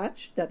little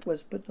patch that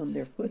was put on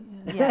their foot.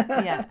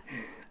 Yeah.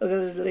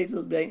 Those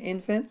little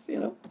infants,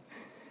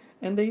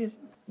 and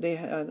they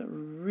had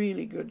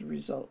really good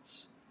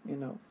results,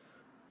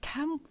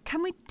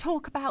 Can we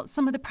talk about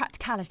some of the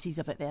practicalities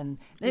of it then?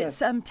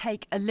 Let's Yes.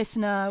 Take a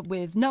listener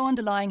with no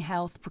underlying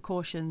health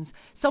precautions,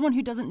 someone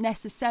who doesn't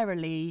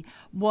necessarily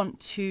want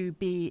to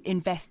be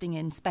investing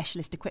in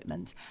specialist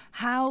equipment.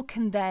 How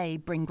can they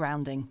bring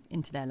grounding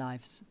into their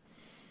lives?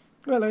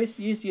 Well, it's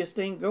the easiest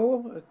thing.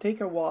 Go take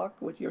a walk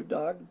with your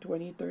dog,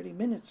 20, 30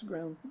 minutes,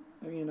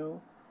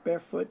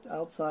 barefoot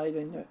outside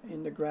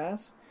in the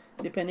grass.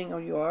 Depending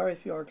on you are,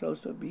 if you are close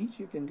to a beach,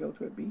 you can go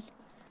to a beach.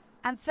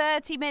 And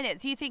 30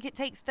 minutes. You think it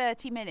takes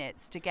 30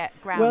 minutes to get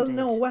grounded? Well,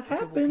 no, what if you're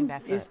walking happens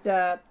barefoot? is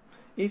that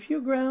if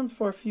you ground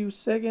for a few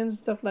seconds,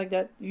 stuff like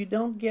that, you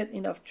don't get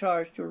enough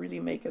charge to really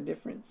make a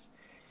difference.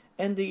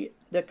 And the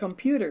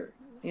computer,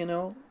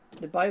 the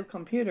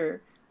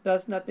biocomputer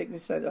does not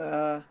decide,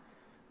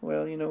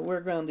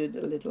 we're grounded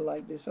a little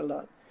like this a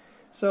lot.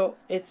 So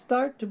it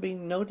start to be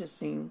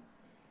noticing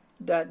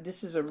that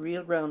this is a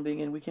real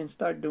grounding, and we can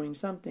start doing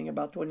something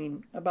about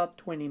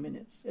 20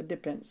 minutes. It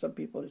depends. Some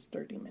people it's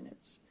 30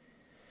 minutes.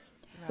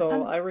 Right.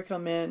 So I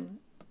recommend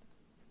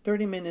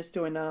 30 minutes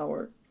to an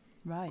hour.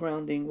 Right.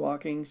 Grounding,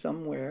 walking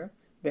somewhere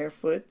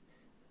barefoot,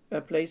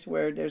 a place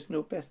where there's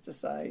no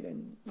pesticide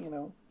and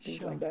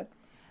things like that.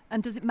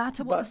 And does it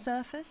matter what the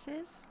surface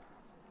is?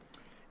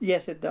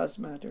 Yes, it does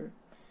matter.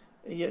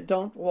 You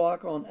don't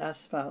walk on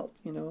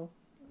asphalt.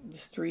 The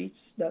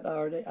streets that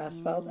are the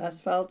asphalt.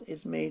 Asphalt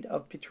is made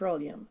of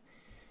petroleum,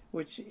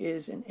 which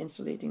is an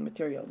insulating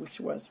material,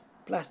 which was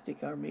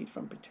plastic are made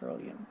from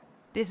petroleum.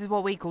 This is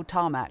what we call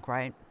tarmac,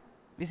 right?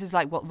 This is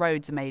like what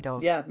roads are made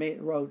of. Yeah,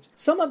 made roads.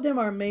 Some of them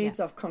are made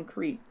of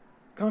concrete.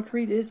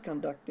 Concrete is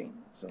conducting,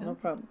 so no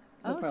problem.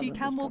 So you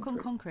can walk on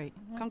concrete.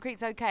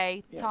 Concrete's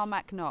okay, Yes.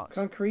 Tarmac not.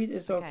 Concrete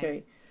is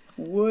okay.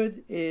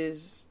 Wood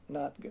is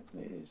not good.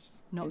 It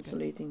is not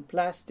insulating. Good.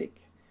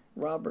 Plastic,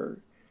 rubber,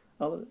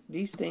 all of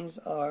these things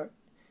are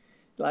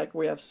like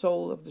we have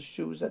sole of the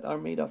shoes that are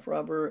made of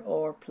rubber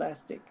or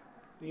plastic.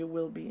 You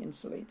will be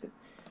insulated.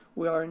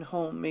 We are in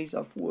home made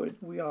of wood.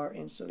 We are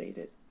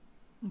insulated.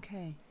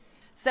 Okay.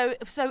 So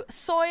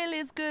soil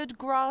is good,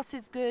 grass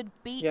is good,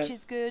 beach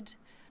is good.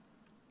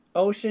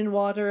 Ocean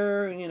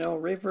water,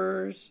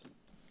 rivers.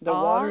 The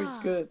water is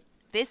good.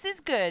 This is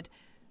good.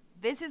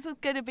 This is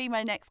going to be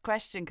my next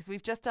question, because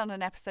we've just done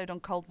an episode on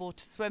cold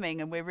water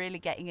swimming and we're really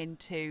getting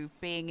into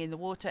being in the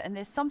water. And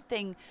there's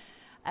something,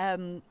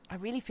 I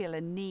really feel a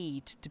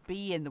need to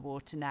be in the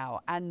water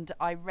now. And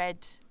I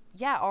read,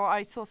 or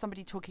I saw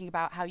somebody talking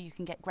about how you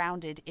can get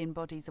grounded in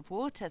bodies of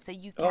water. So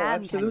you can. Oh,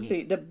 absolutely. Can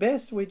you? The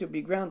best way to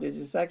be grounded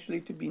is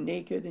actually to be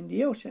naked in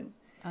the ocean.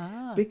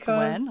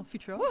 Because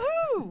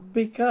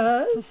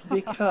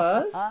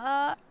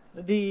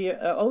the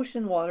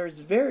ocean water is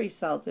very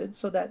salted,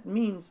 so that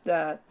means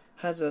that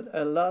has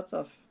a lot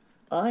of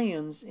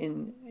ions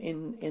in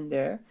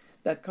there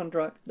that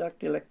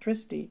conduct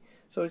electricity.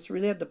 So it's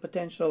really at the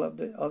potential of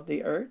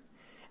the earth,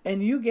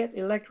 and you get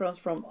electrons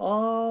from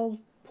all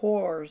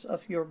pores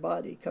of your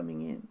body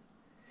coming in.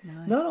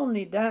 Nice. Not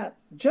only that,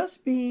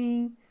 just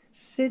being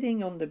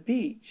sitting on the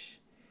beach,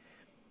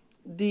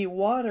 the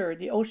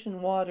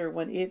ocean water,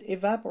 when it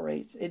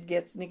evaporates, it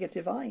gets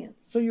negative ions.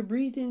 So you're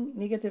breathing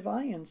negative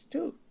ions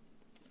too.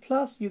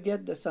 Plus you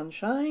get the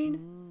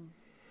sunshine,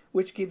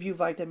 which give you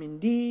vitamin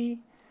D.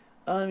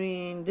 I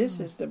mean, this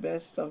is the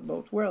best of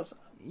both worlds.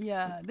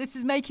 Yeah, this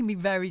is making me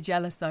very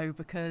jealous, though,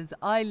 because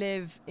I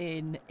live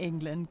in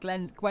England.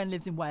 Gwen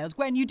lives in Wales.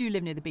 Gwen, you do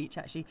live near the beach,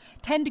 actually.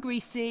 10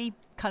 degrees C,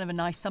 kind of a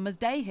nice summer's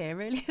day here,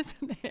 really,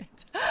 isn't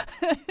it?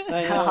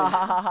 I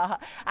know.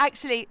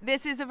 Actually,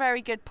 this is a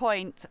very good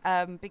point,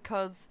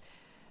 because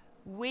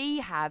we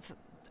have...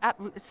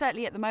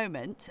 certainly at the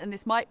moment, and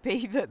this might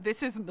be that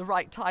this isn't the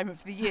right time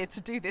of the year to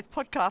do this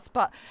podcast,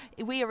 but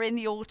we are in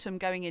the autumn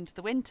going into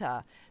the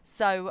winter.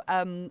 So,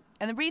 and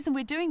the reason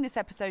we're doing this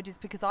episode is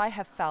because I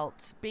have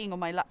felt, being on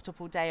my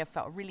laptop all day, I've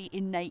felt a really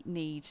innate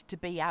need to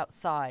be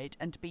outside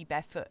and to be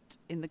barefoot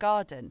in the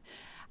garden.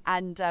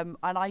 And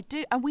I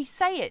do, and we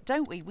say it,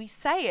 don't we? We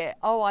say it.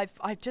 Oh,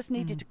 I've just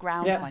needed to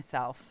ground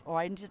myself, or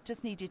I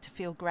just needed to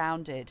feel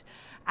grounded,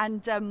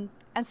 and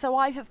so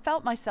I have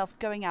felt myself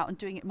going out and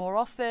doing it more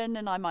often.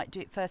 And I might do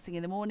it first thing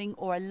in the morning,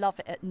 or I love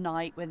it at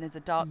night when there's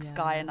a dark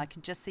sky and I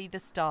can just see the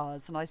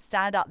stars, and I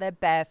stand out there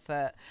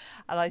barefoot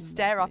and I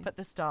stare up at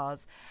the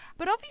stars.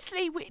 But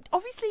obviously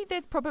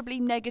there's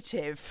probably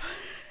negative.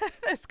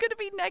 There's going to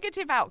be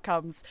negative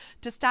outcomes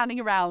to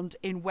standing around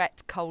in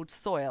wet, cold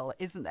soil,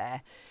 isn't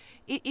there?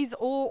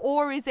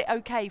 Or is it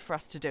okay for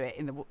us to do it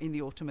in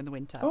the autumn and the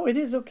winter? Oh, it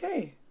is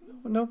okay.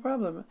 No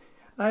problem.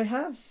 I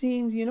have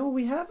seen,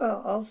 we have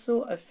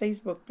also a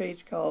Facebook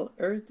page called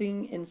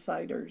Earthing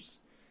Insiders.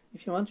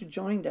 If you want to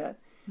join that,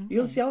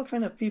 you'll see all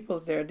kind of people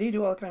there. They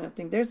do all kind of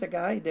things. There's a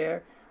guy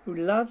there who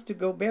loves to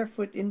go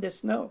barefoot in the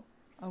snow.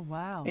 Oh,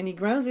 wow. And he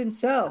grounds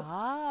himself.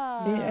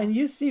 And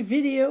you see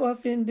video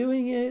of him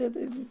doing it.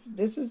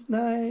 This is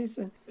nice.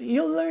 And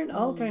you'll learn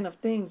all kind of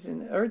things.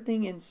 And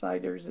Earthing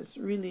Insiders is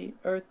really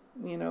a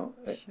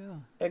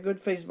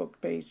good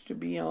Facebook page to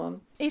be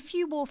on. If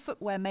you wore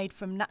footwear made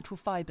from natural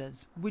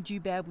fibres, would you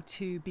be able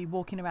to be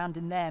walking around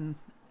in them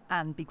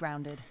and be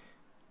grounded?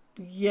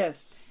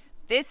 Yes.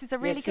 This is a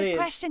really good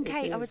question,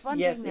 Kate. I was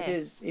wondering this. Yes, it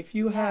is. If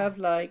you have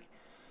like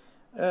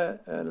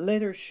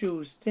leather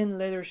shoes, thin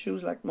leather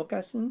shoes like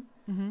moccasin,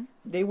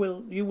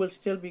 you will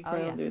still be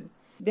grounded.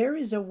 There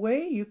is a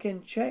way you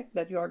can check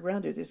that you are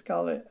grounded. It's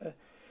called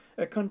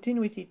a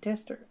continuity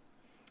tester.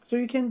 So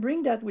you can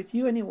bring that with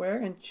you anywhere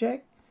and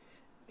check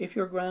if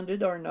you're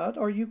grounded or not.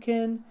 Or you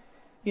can,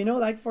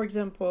 like for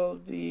example,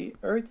 the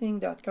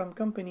earthing.com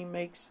company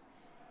makes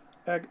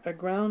a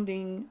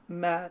grounding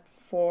mat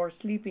for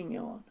sleeping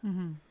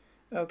on.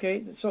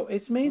 Okay, so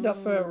it's made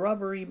of a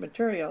rubbery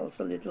material. It's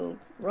a little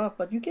rough,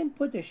 but you can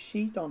put a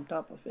sheet on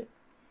top of it.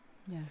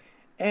 Yeah.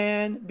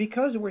 And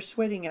because we're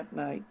sweating at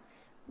night,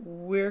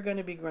 we're going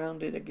to be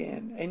grounded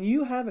again. And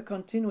you have a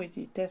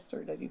continuity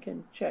tester that you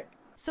can check.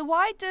 So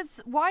why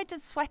does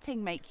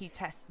sweating make you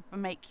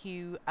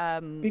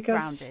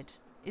grounded?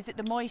 Is it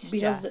the moisture?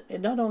 Because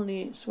not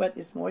only sweat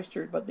is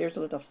moisture, but there's a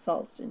lot of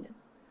salts in it.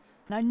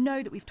 And I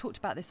know that we've talked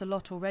about this a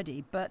lot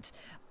already, but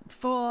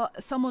for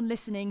someone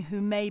listening who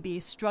maybe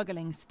is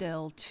struggling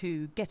still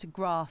to get a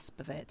grasp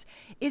of it,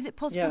 is it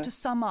possible to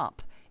sum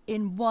up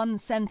in one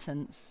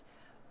sentence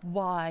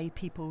why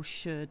people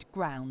should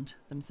ground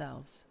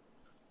themselves?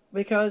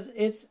 Because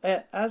it's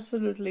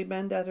absolutely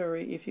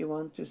mandatory if you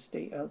want to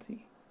stay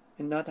healthy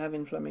and not have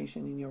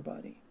inflammation in your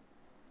body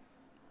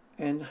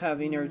and have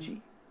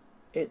energy.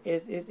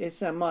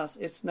 It's a must.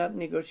 It's not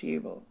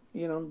negotiable.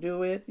 You don't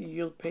do it,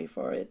 you'll pay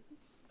for it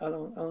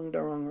on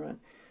the long run.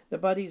 The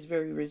body is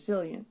very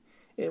resilient.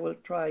 It will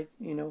try,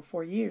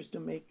 for years to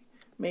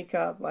make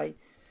up by,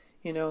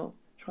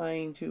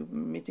 trying to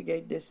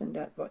mitigate this and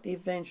that. But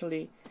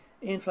eventually,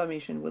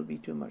 inflammation will be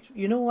too much.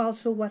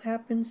 Also what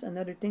happens,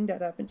 another thing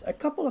that happens, a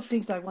couple of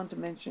things I want to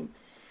mention,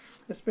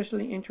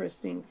 especially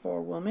interesting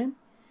for women,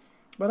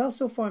 but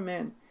also for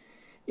men.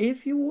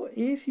 If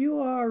you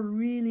are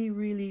really,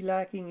 really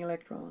lacking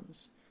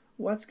electrons,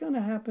 what's going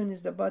to happen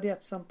is the body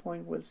at some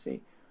point will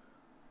say,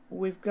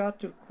 we've got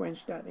to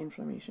quench that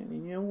inflammation.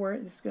 And you know what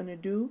it's going to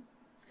do?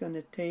 It's going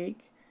to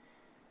take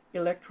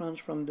electrons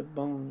from the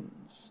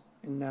bones.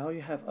 And now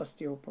you have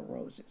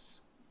osteoporosis.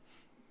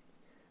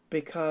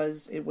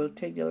 Because it will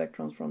take the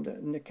electrons from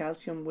and the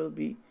calcium will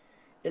be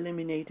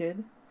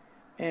eliminated,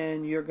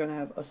 and you're going to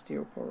have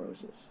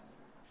osteoporosis.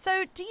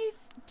 So do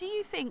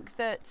you think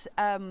that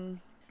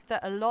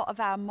that a lot of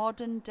our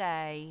modern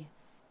day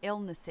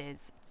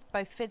illnesses,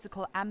 both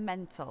physical and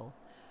mental,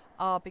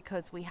 are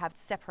because we have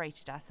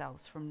separated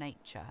ourselves from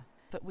nature,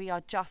 that we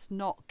are just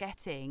not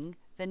getting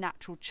the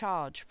natural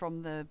charge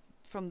from the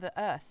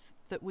earth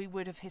that we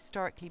would have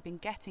historically been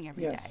getting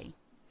every day?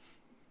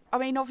 I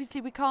mean,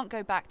 obviously we can't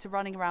go back to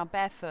running around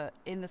barefoot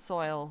in the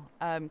soil,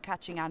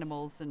 catching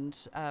animals and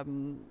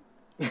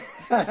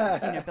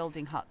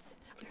building huts.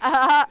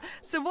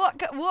 So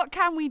what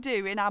can we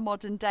do in our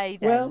modern day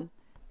then? Well,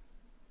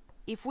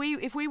 if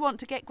we want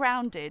to get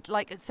grounded,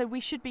 so we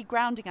should be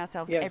grounding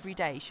ourselves every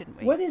day, shouldn't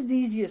we? What is the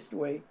easiest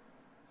way?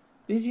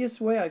 The easiest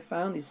way I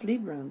found is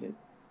sleep grounded.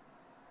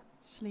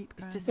 Sleep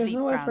grounded. There's There's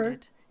no grounded.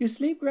 effort. You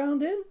sleep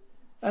grounded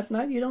at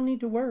night. You don't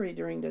need to worry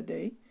during the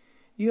day.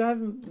 You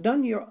have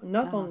done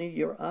not only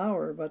your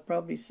hour, but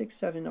probably 6,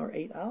 7, or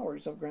 8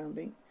 hours of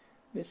grounding.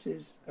 This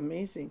is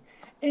amazing.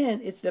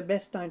 And it's the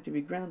best time to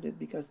be grounded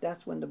because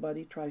that's when the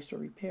body tries to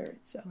repair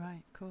itself.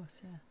 Right, of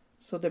course, yeah.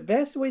 So the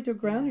best way to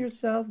ground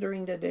yourself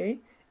during the day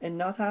and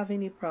not have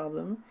any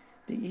problem,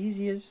 the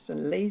easiest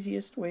and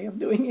laziest way of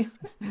doing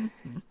it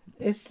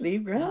is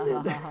sleep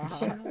grounded.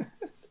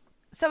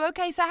 So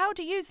how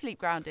do you sleep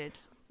grounded?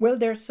 Well,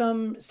 there's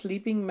some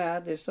sleeping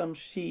mat, there's some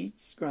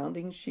sheets,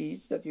 grounding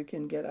sheets that you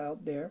can get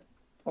out there,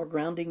 or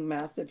grounding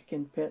mats that you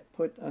can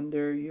put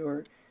under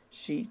your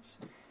sheets,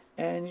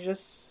 and you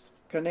just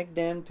connect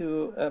them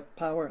to a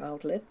power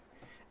outlet.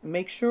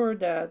 Make sure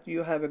that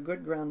you have a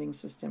good grounding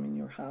system in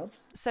your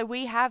house. So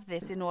we have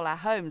this in all our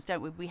homes,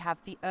 don't we? We have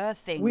the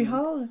earthing.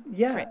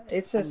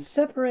 It's a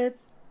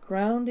separate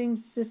grounding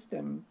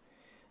system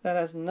that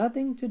has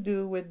nothing to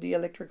do with the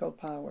electrical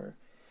power.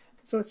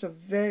 So it's a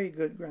very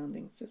good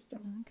grounding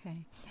system.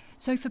 Okay.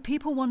 So for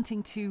people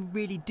wanting to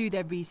really do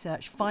their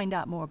research, find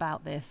out more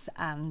about this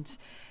and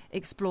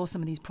explore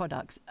some of these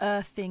products,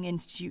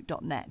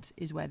 earthinginstitute.net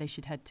is where they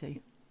should head to.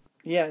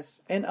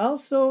 Yes. And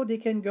also they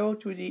can go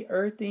to the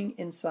Earthing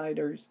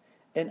Insiders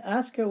and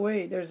ask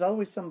away. There's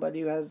always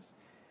somebody who has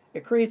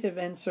a creative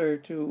answer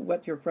to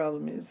what your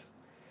problem is.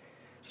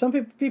 Some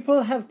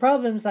people have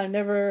problems I've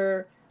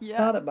never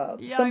thought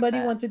about. Yeah, somebody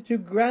wanted to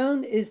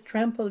ground his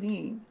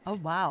trampoline. Oh,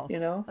 wow.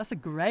 That's a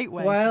great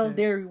way while to do it.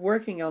 they're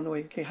working on the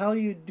way. Okay, how do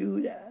you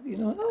do that?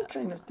 All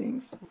kind of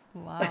things.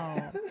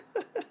 Wow.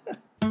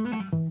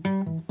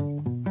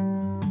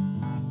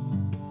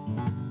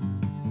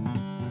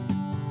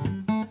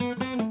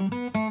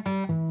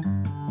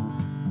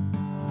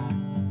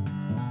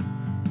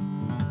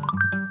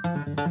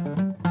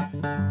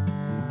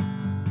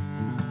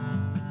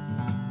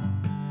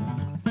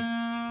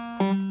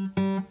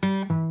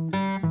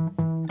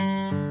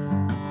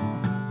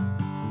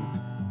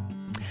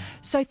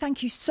 So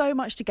thank you so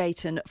much to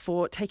Gaetan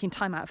for taking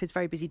time out of his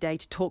very busy day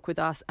to talk with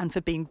us and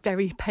for being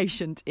very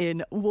patient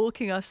in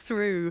walking us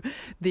through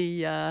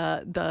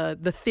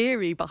the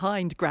theory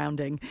behind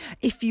grounding.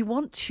 If you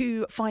want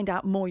to find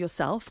out more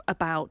yourself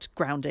about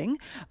grounding,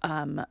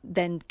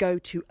 then go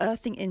to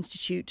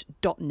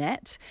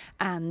earthinginstitute.net,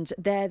 and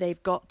there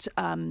they've got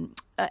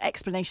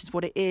explanations of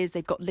what it is.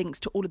 They've got links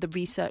to all of the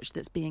research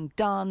that's being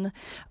done.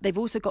 They've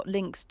also got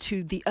links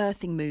to the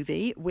Earthing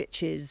movie,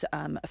 which is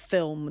a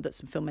film that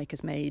some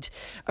filmmakers made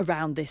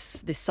around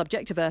this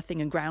subject of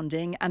earthing and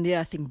grounding, and the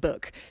Earthing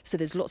book. So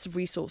there's lots of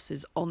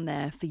resources on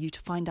there for you to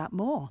find out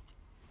more.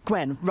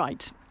 Gwen,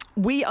 right.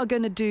 We are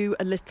going to do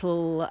a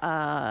little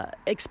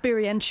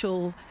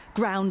experiential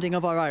grounding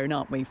of our own,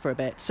 aren't we, for a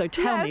bit? So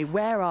tell me,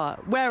 where are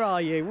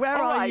you? Where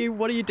are you?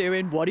 What are you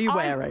doing? What are you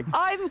wearing?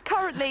 I'm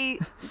currently...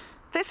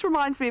 This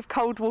reminds me of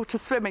cold water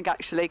swimming,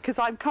 actually, because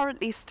I'm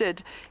currently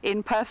stood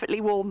in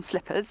perfectly warm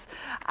slippers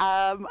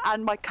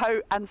and my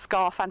coat and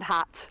scarf and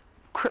hat,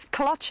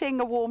 clutching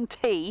a warm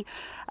tea,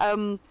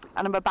 and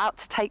I'm about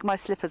to take my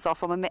slippers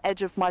off. I'm on the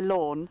edge of my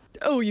lawn.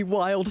 Oh, you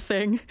wild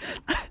thing.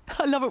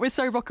 I love it. We're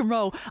so rock and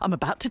roll. I'm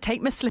about to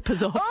take my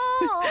slippers off.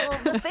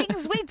 Oh, the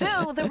things we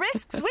do, the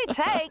risks we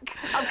take.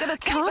 I'm going to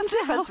take my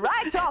slippers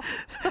right off.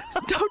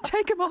 Don't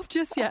take them off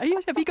just yet.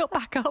 Have you got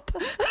backup?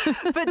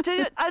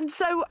 And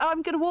so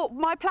I'm going to walk.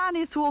 My plan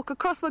is to walk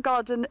across my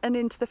garden and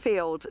into the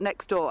field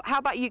next door. How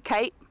about you,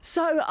 Kate?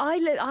 So I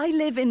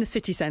live in the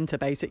city centre,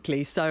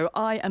 basically. So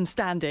I am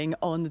standing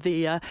on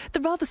the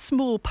rather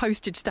small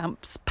postage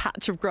stamps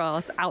patch of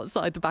grass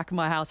outside the back of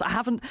my house. I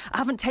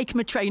haven't taken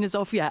my trainers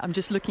off yet. I'm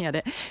just looking at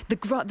it.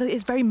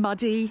 It's very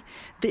muddy.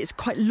 It's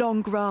quite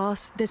long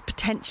grass. There's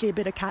potentially a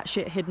bit of cat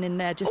shit hidden in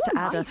there just to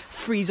add a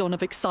freeze-on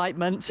of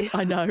excitement.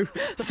 I know.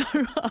 So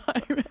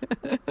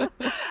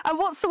And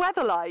what's the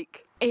weather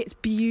like? It's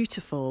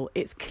beautiful.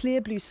 It's clear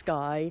blue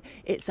sky.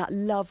 It's that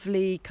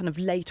lovely kind of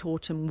late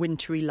autumn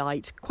wintry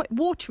light, quite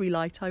watery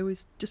light, I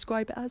always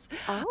describe it as.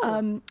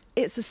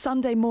 It's a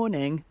Sunday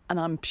morning and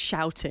I'm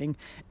shouting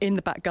in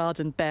the back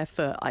garden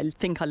barefoot. I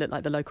think I look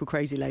like the local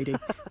crazy lady.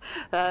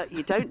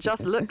 You don't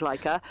just look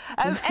like her.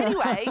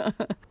 Anyway,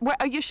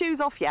 are your shoes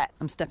off yet?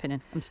 I'm stepping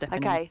in.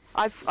 Okay,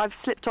 I've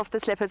slipped off the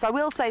slippers. I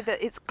will say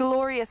that it's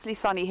gloriously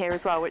sunny here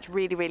as well, which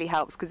really, really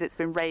helps because it's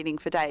been raining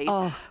for days.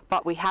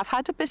 But we have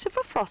had a bit of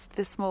a frost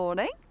this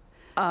morning.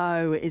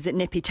 Oh, is it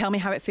nippy? Tell me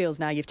how it feels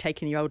now you've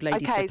taken your old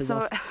lady slippers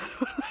off.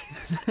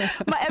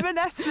 My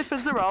M&S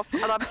slippers are off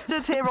and I'm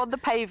stood here on the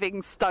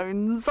paving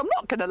stones. I'm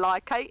not going to lie,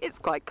 Kate, it's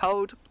quite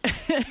cold.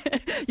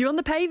 You're on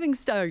the paving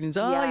stones.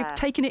 You're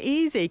taking it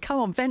easy. Come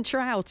on, venture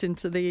out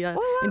into the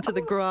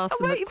grass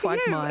and the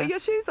quagmire. Are your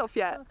shoes off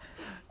yet?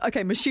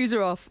 Okay, my shoes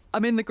are off.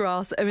 I'm in the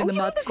grass. I'm in the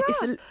mud.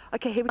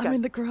 Okay, here we go. I'm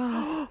in the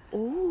grass.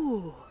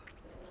 Ooh.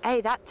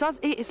 Hey,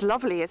 it is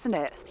lovely, isn't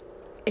it?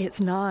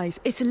 It's nice.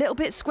 It's a little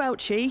bit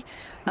squelchy,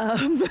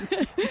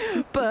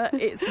 but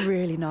it's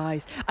really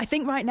nice. I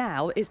think right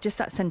now it's just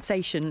that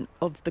sensation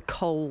of the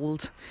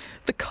coldness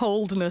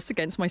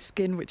against my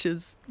skin, which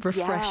is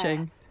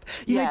refreshing.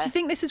 You know, do you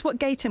think this is what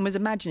Gaetan was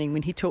imagining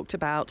when he talked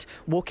about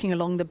walking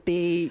along the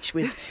beach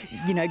with,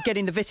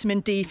 getting the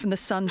vitamin D from the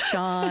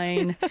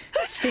sunshine,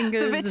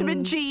 fingers... The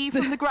vitamin G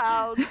from the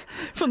ground.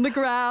 From the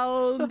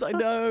ground, I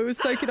know,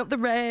 soaking up the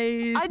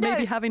rays,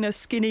 maybe having a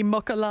skinny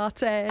mocha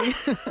latte.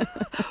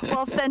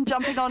 Whilst then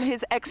jumping on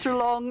his extra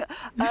long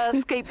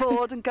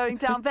skateboard and going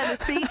down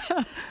Venice Beach.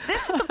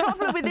 This is the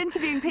problem with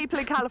interviewing people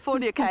in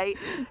California, Kate.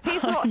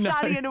 He's not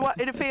standing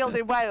in a field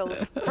in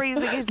Wales,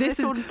 freezing his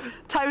little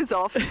toes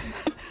off.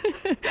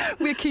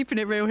 We're keeping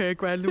it real here,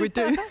 Gwen. We're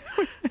doing.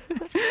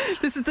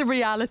 This is the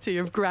reality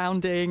of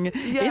grounding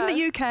in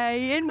the UK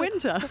in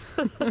winter.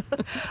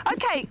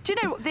 Okay, do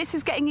you know what? This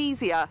is getting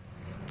easier.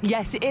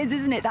 Yes, it is,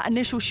 isn't it? That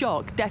initial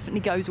shock definitely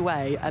goes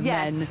away, and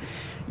then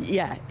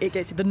it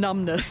gets the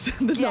numbness.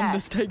 The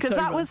numbness takes over.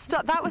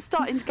 Because that was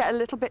starting to get a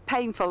little bit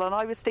painful, and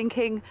I was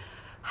thinking,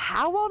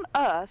 how on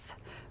earth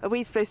are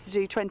we supposed to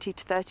do 20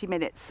 to 30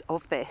 minutes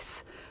of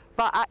this?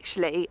 But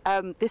actually,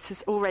 this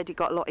has already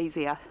got a lot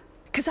easier.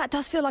 Because that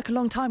does feel like a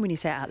long time when you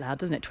say it out loud,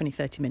 doesn't it? 20,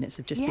 30 minutes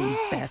of just being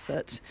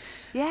barefoot.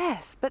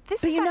 Yes, but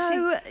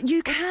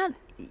you can't...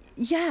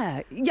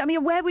 Yeah. I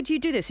mean, where would you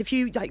do this? If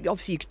you,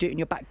 obviously you could do it in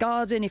your back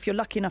garden. If you're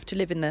lucky enough to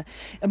live in a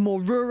more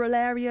rural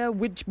area,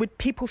 would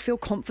people feel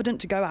confident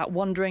to go out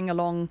wandering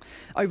along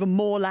over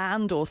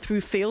moorland or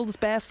through fields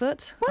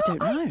barefoot? Well, I don't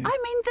know. I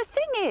mean, the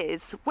thing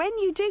is, when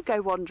you do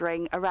go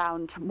wandering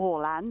around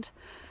moorland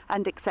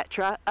and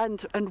etc.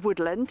 and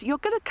woodland, you're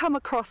going to come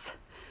across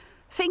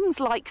things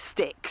like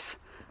sticks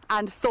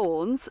and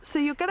thorns, so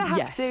you're going to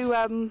have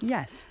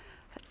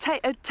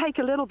to take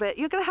a little bit.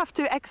 You're going to have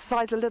to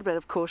exercise a little bit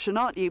of caution,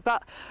 aren't you?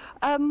 But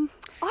I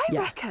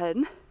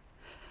reckon,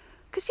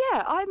 because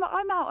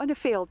I'm out in a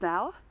field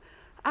now,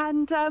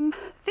 and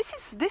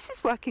this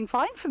is working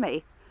fine for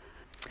me.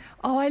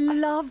 Oh, I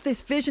love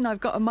this vision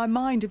I've got in my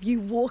mind of you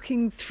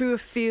walking through a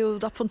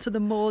field up onto the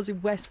moors in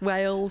West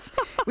Wales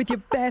with your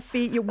bare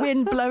feet, your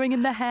wind blowing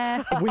in the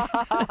hair.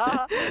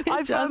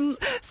 It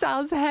just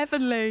sounds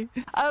heavenly.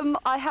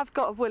 I have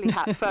got a woolly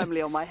hat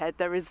firmly on my head.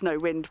 There is no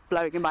wind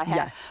blowing in my hair.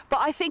 Yeah. But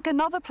I think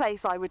another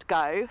place I would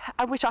go,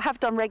 and which I have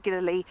done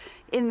regularly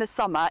in the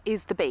summer,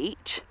 is the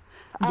beach.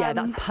 Yeah,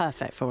 that's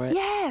perfect for it.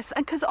 Yes,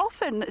 and because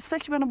often,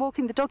 especially when I'm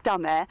walking the dog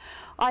down there,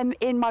 I'm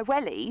in my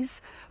wellies.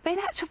 But in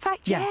actual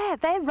fact,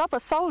 they're rubber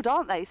soled,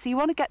 aren't they? So you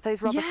want to get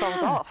those rubber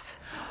soles off.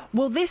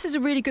 Well, this is a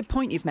really good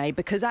point you've made,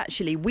 because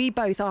actually we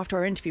both, after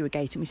our interview with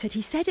Gaetan,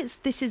 he said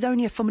this is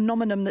only a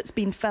phenomenon that's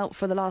been felt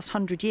for the last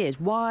 100 years.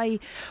 Why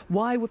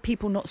were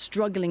people not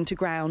struggling to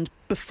ground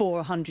before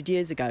 100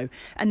 years ago?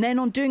 And then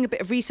on doing a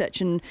bit of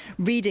research and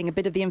reading a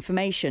bit of the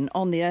information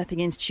on the Earthing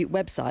Institute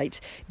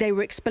website, they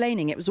were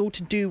explaining it was all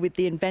to do with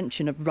the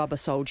invention of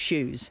rubber-soled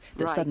shoes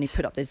that suddenly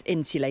put up this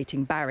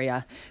insulating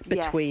barrier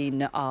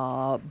between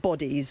our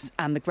bodies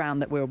and the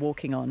ground that we were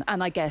walking on.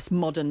 And I guess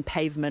modern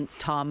pavements,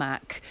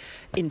 tarmac,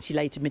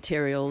 insulated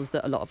materials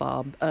that a lot of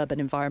our urban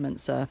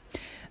environments are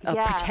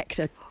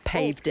protector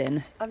paved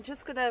in. I'm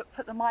just going to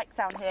put the mic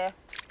down here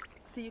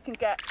so you can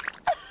get...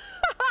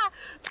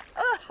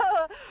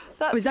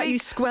 Was that you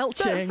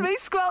squelching? That's me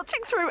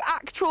squelching through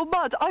actual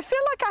mud. I feel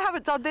like I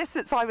haven't done this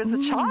since I was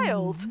a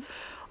child.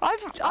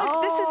 This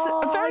is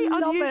a very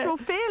unusual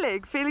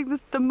feeling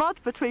the mud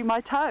between my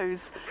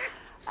toes.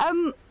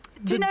 The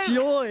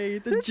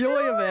joy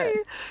of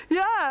it.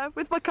 Yeah,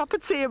 with my cup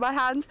of tea in my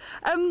hand.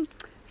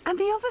 And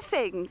the other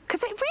thing,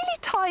 because it really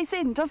ties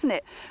in, doesn't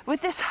it,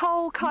 with this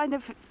whole kind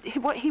of,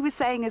 what he was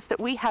saying is that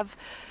we have,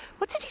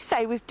 what did he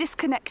say? We've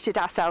disconnected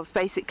ourselves,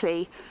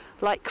 basically,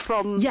 like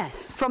from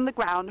the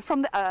ground,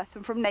 from the earth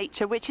and from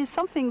nature, which is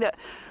something that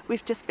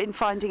we've just been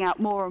finding out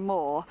more and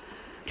more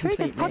through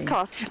this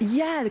podcast.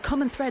 Yeah, the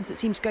common threads that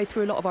seem to go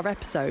through a lot of our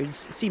episodes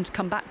seem to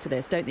come back to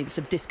this, don't they? This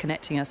of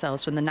disconnecting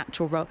ourselves from the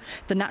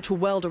natural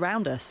world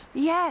around us.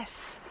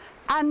 Yes.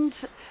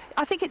 And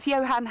I think it's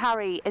Johann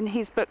Hari in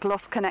his book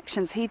Lost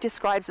Connections. He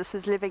describes us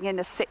as living in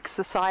a sick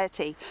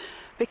society,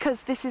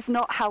 because this is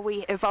not how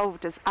we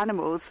evolved as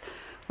animals.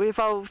 We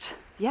evolved,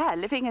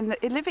 living on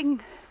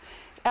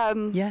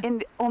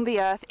the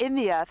earth, in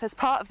the earth, as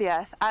part of the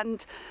earth,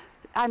 and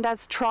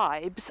as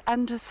tribes,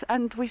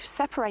 and we've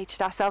separated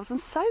ourselves. And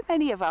so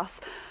many of us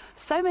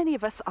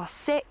are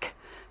sick,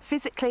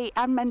 physically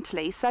and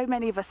mentally. So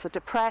many of us are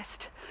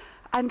depressed,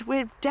 and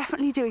we're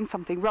definitely doing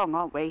something wrong,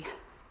 aren't we?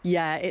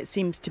 Yeah, it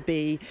seems to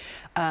be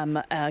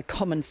a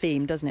common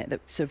theme, doesn't it,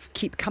 that sort of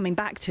keep coming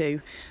back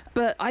to.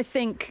 But I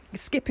think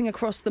skipping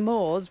across the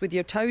moors with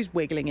your toes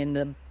wiggling in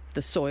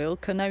the soil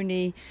can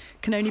only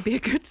be a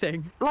good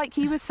thing. Like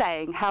you were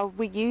saying, how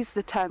we use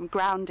the term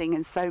grounding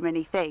in so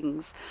many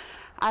things,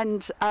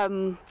 and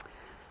in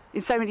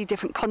so many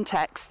different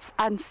contexts,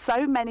 and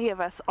so many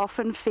of us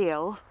often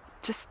feel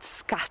just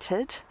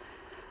scattered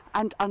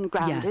and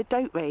ungrounded,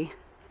 don't we?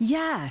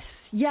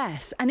 Yes.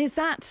 And is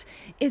that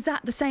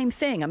the same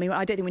thing? I mean,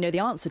 I don't think we know the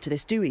answer to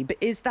this, do we? But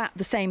is that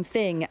the same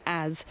thing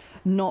as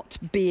not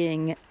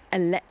being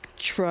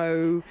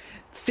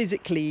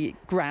physically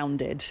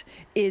grounded?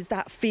 Is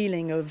that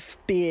feeling of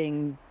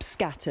being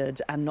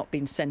scattered and not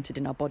being centred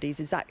in our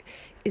bodies, is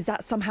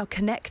that somehow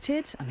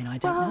connected? I mean, I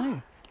don't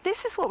know.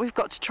 This is what we've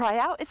got to try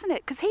out, isn't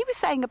it? Because he was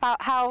saying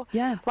about how,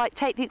 like,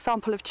 take the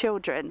example of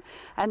children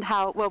and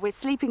how, we're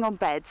sleeping on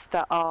beds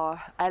that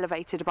are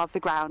elevated above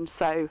the ground,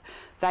 so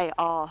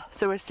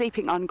we're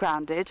sleeping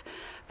ungrounded.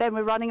 Then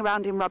we're running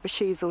around in rubber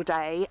shoes all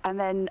day, and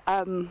then,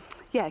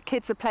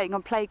 kids are playing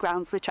on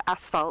playgrounds which are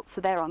asphalt,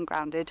 so they're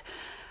ungrounded.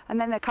 And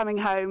then they're coming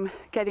home,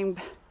 getting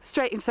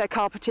straight into their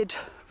carpeted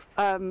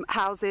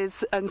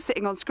houses and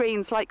sitting on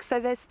screens, so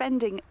they're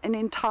spending an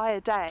entire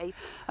day,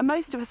 and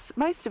most of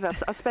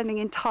us are spending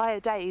entire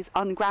days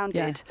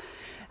ungrounded.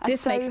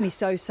 This makes me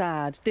so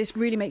sad. This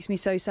really makes me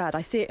so sad.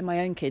 I see it in my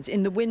own kids.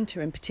 In the winter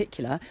in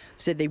particular,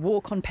 so they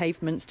walk on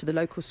pavements to the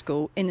local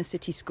school, inner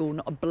city school,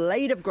 not a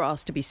blade of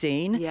grass to be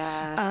seen.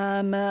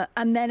 And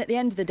then at the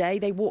end of the day,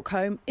 they walk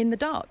home in the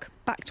dark,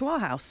 back to our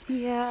house.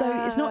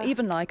 So it's not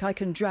even like I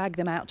can drag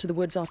them out to the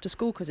woods after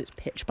school because it's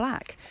pitch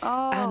black.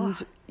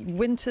 And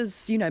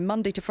winters,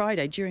 Monday to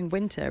Friday during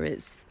winter,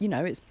 it's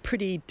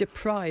pretty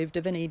deprived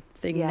of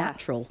anything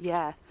natural.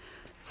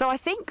 So I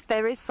think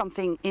there is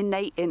something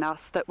innate in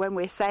us that when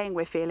we're saying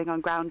we're feeling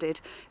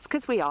ungrounded, it's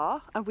because we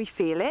are, and we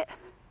feel it.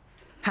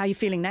 How are you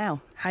feeling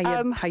now?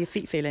 How your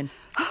feet feeling?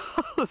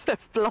 They're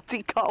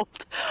bloody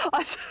cold.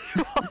 I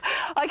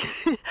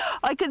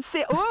can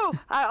see.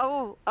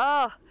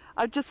 I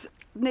just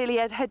nearly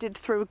headed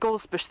through a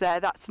gorse bush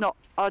there.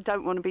 I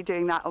don't want to be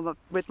doing that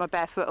with my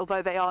barefoot,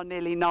 although they are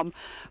nearly numb.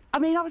 I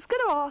mean, I was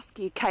going to ask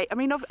you, Kate. I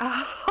mean,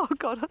 oh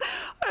God.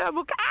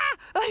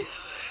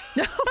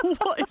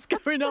 What is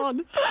going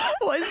on?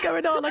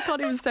 I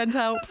can't even send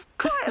help. There's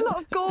quite a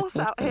lot of gorse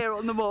out here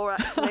on the moor,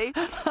 actually.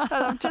 And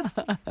I'm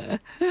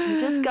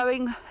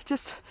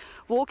just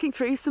walking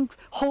through some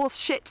horse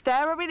shit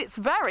there. I mean, it's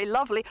very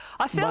lovely.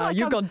 I feel like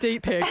you've gone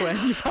deep here, Gwen.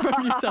 You've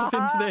thrown yourself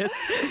into this.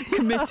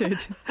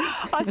 Committed.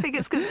 I think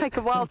it's going to take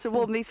a while to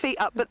warm these feet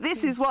up, but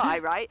this is why,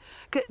 right?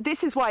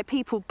 This is why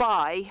people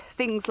buy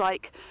things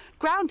like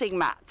grounding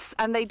mats,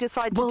 and they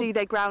decide to do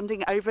their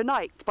grounding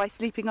overnight by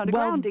sleeping on a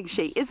grounding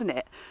sheet, isn't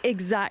it?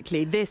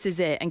 Exactly. This is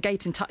it. And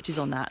Gaetan touches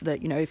on that,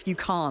 if you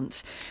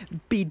can't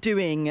be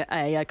doing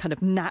a kind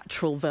of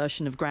natural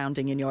version of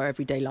grounding in your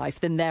everyday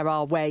life, then there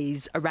are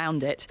ways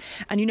around it.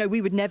 And,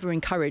 we would never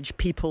encourage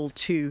people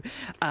to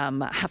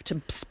have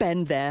to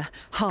spend their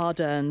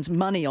hard-earned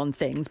money on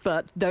things,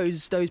 but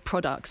those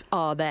products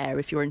are there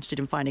if you're interested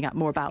in finding out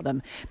more about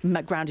them.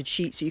 Grounded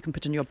sheets that you can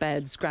put on your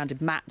beds,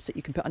 grounded mats that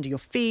you can put under your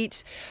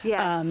feet.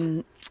 Yes.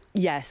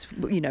 Yes,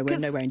 we're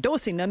nowhere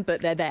endorsing them,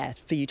 but they're there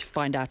for you to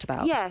find out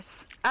about.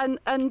 Yes, and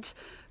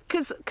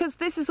because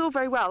this is all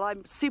very well.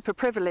 I'm super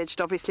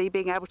privileged, obviously,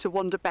 being able to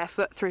wander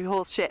barefoot through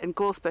horse shit and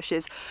gorse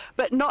bushes,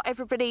 but not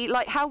everybody,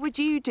 how would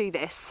you do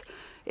this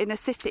in a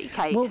city,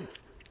 Kate? Well,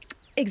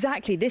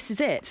 exactly, this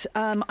is it.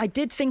 I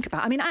did think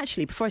about,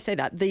 actually, before I say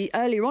that,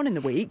 earlier on in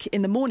the week,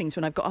 in the mornings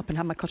when I've got up and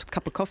had my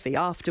cup of coffee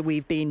after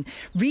we've been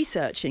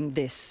researching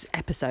this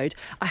episode,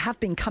 I have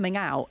been coming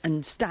out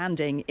and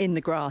standing in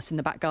the grass in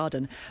the back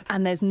garden,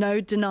 and there's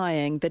no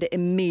denying that it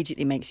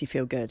immediately makes you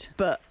feel good.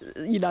 But,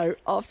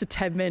 after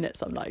 10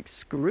 minutes, I'm like,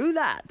 screw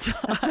that.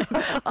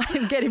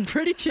 I'm getting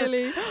pretty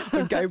chilly.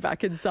 I'm going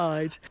back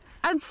inside.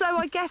 And so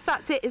I guess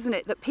that's it, isn't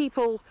it? That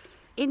people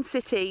in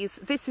cities,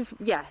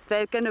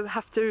 they're going to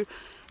have to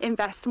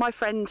invest. My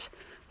friend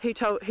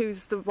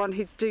who's the one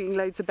who's doing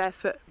loads of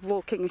barefoot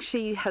walking,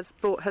 she has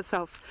bought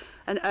herself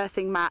an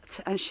earthing mat,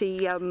 and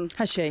she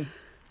has she?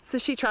 So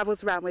she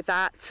travels around with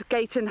that.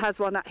 Gaetan has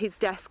one at his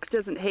desk,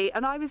 doesn't he?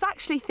 And I was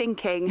actually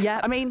thinking,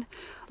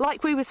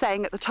 like we were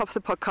saying at the top of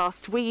the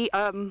podcast,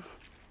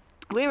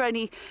 we're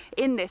only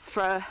in this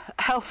for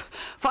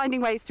finding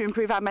ways to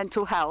improve our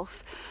mental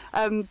health.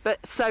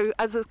 But so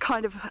as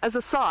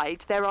a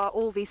side, there are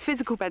all these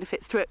physical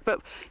benefits to it.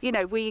 But,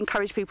 we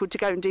encourage people to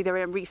go and do their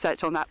own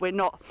research on that. We're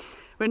not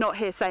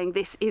here saying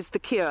this is the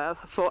cure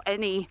for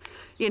any,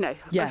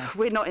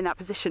 we're not in that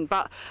position.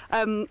 But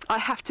I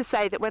have to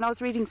say that when I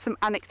was reading some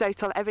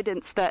anecdotal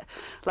evidence that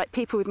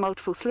people with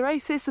multiple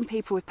sclerosis and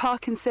people with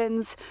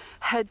Parkinson's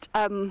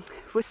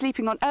were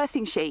sleeping on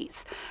earthing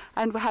sheets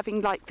and were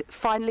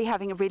finally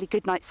having a really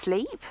good night's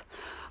sleep.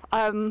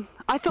 I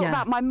thought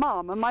about my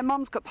mum, and my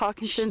mum's got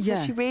Parkinson's,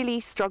 and she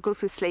really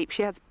struggles with sleep.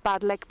 She has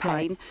bad leg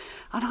pain,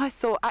 and I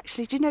thought,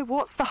 actually, do you know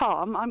what's the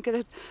harm? I'm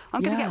gonna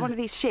get one of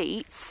these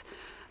sheets,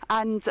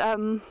 and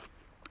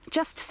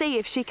just to see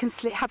if she can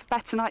have a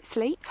better night's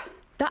sleep.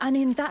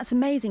 That's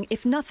amazing.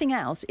 If nothing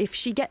else, if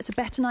she gets a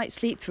better night's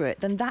sleep through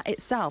it, then that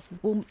itself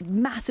will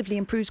massively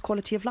improve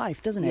quality of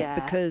life, doesn't it? Yeah.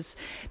 Because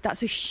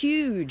that's a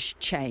huge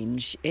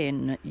change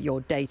in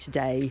your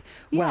day-to-day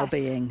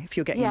well-being if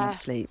you're getting enough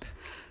sleep.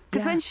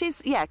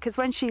 Because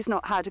when she's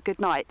not had a good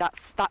night,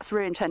 that's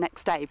ruined her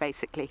next day,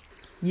 basically.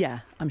 Yeah,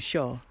 I'm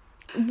sure.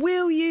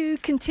 Will you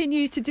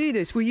continue to do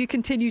this? Will you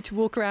continue to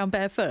walk around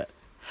barefoot?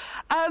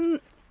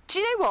 Do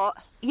you know what?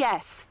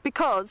 Yes,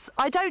 because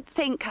I don't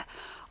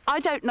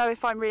know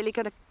if I'm really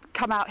going to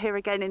come out here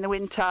again in the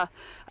winter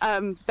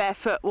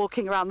barefoot,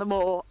 walking around the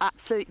moor,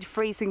 absolutely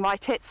freezing my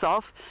tits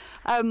off.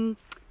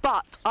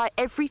 But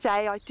every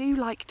day I do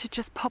like to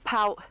just pop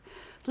out,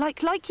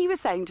 like you were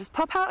saying, just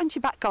pop out into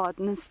your back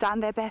garden and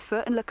stand there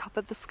barefoot and look up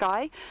at the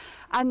sky.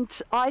 And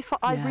I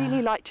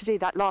really like to do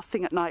that last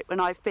thing at night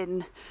when I've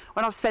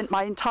spent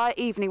my entire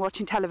evening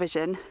watching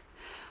television.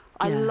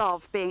 I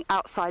love being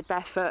outside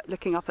barefoot,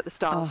 looking up at the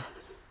stars.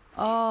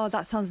 Oh,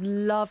 that sounds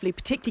lovely,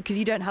 particularly because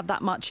you don't have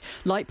that much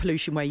light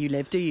pollution where you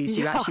live, do you?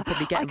 So you actually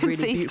probably get a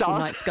really beautiful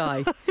night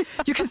sky.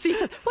 You can see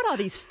what are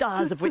these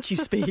stars of which you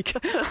speak?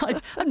 I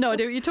have no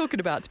idea what you're talking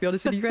about, to be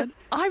honest with you, Ren.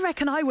 I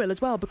reckon I will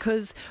as well,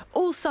 because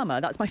all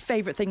summer, that's my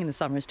favourite thing in the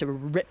summer, is to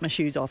rip my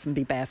shoes off and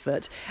be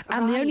barefoot.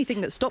 And the only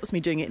thing that stops me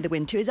doing it in the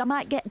winter is I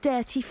might get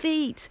dirty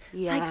feet.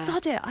 It's like,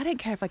 sod it, I don't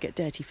care if I get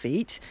dirty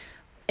feet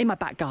in my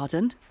back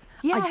garden.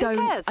 Yeah,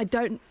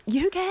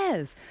 who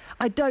cares?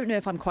 I don't know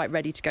if I'm quite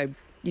ready to go,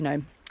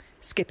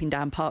 skipping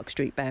down Park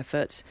Street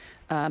barefoot,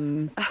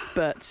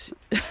 but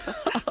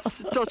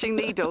dodging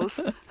needles.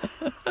 Yeah,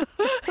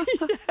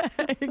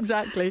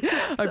 exactly,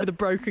 over the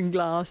broken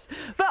glass.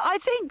 But I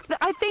think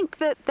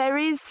that there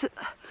is,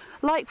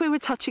 like we were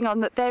touching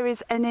on, that there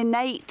is an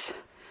innate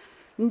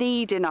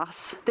need in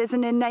us. There's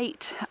an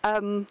innate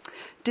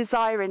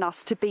desire in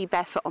us to be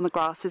barefoot on the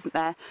grass, isn't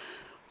there?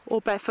 Or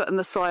barefoot in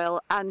the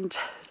soil, and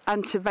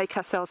to make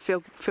ourselves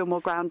feel more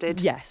grounded.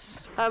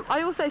 Yes.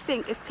 I also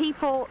think if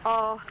people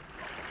are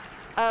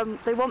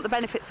they want the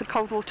benefits of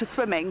cold water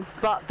swimming,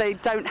 but they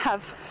don't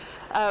have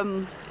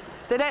the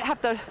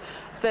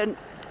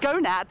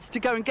gonads to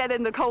go and get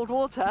in the cold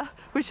water,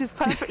 which is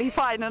perfectly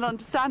fine and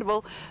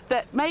understandable,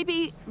 that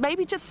maybe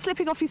just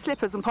slipping off your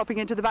slippers and popping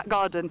into the back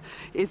garden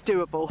is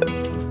doable.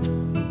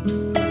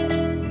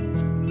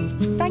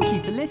 Thank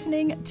you for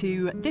listening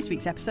to this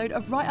week's episode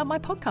of Write Up My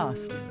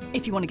Podcast.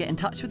 If you want to get in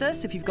touch with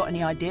us, if you've got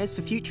any ideas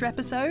for future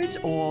episodes,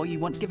 or you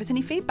want to give us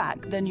any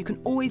feedback, then you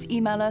can always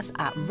email us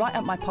at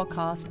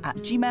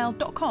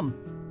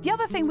writeupmypodcast@gmail.com. The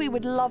other thing we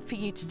would love for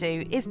you to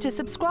do is to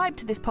subscribe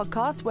to this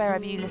podcast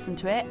wherever you listen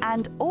to it,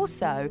 and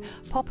also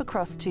pop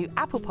across to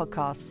Apple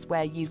Podcasts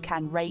where you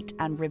can rate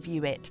and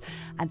review it,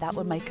 and that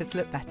will make us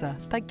look better.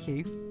 Thank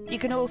you. You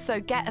can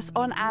also get us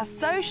on our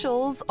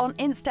socials on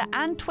Insta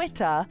and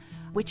Twitter,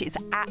 which is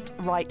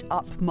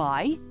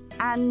 @WriteUpMy.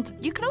 And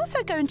you can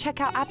also go and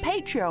check out our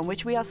Patreon,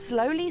 which we are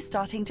slowly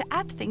starting to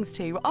add things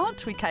to,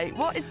 aren't we, Kate?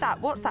 What is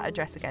that? What's that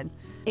address again?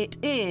 It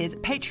is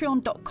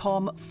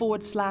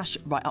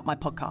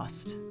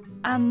patreon.com/WriteUpMyPodcast.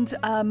 And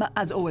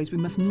as always, we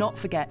must not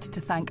forget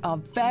to thank our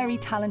very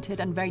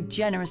talented and very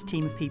generous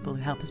team of people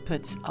who help us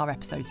put our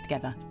episodes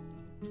together.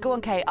 Go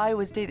on, Kate. I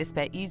always do this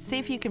bit. You see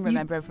if you can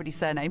remember everybody's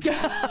surnames.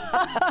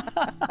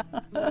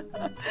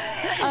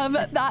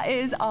 That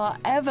is our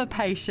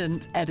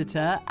ever-patient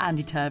editor,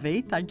 Andy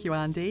Turvey. Thank you,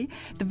 Andy.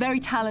 The very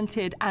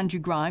talented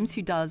Andrew Grimes,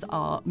 who does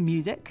our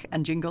music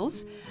and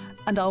jingles.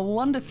 And our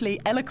wonderfully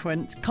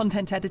eloquent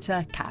content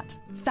editor, Kat.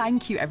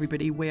 Thank you,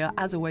 everybody. We are,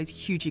 as always,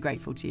 hugely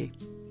grateful to you.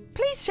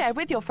 Please share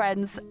with your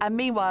friends. And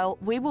meanwhile,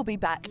 we will be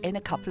back in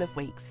a couple of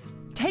weeks.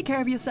 Take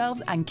care of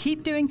yourselves and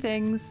keep doing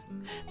things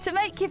to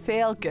make you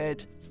feel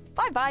good.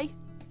 Bye-bye.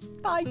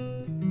 Bye.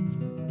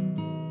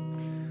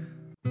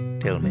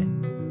 Tell me,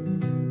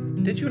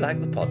 did you like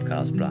the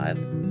podcast,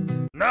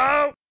 Brian?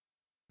 No!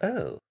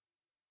 Oh.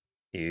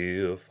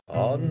 If,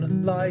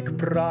 unlike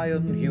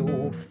Brian,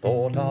 you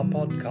thought our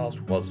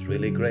podcast was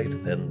really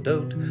great, then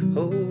don't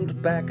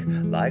hold back.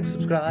 Like,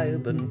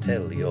 subscribe, and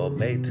tell your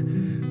mate.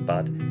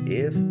 But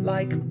if,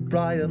 like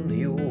Brian,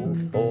 you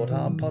thought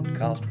our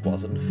podcast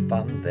wasn't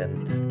fun,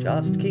 then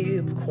just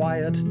keep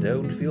quiet.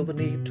 Don't feel the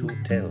need to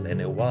tell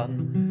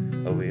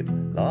anyone. We'd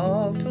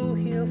love to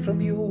hear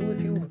from you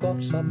if you've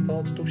got some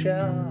thoughts to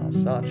share.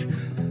 Such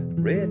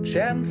rich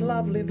and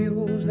lovely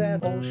views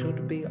that all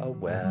should be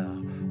aware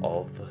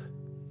of.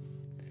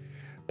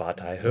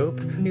 But I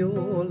hope you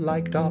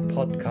liked our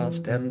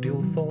podcast and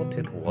you thought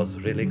it was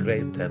really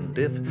great. And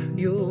if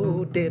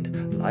you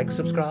did, like,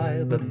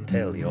 subscribe, and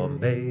tell your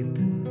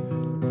mate.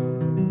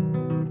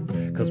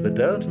 'Cause we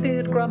don't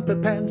need grumpy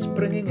pants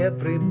bringing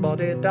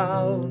everybody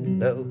down.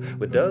 No,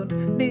 we don't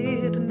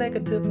need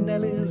negative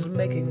Nellies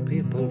making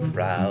people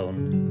frown.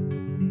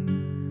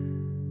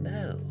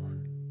 No.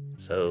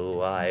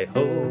 So I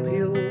hope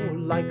you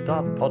liked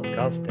our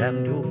podcast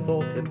and you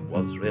thought it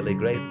was really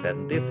great.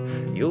 And if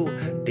you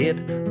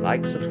did,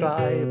 like,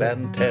 subscribe,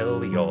 and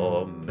tell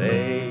your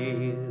mate.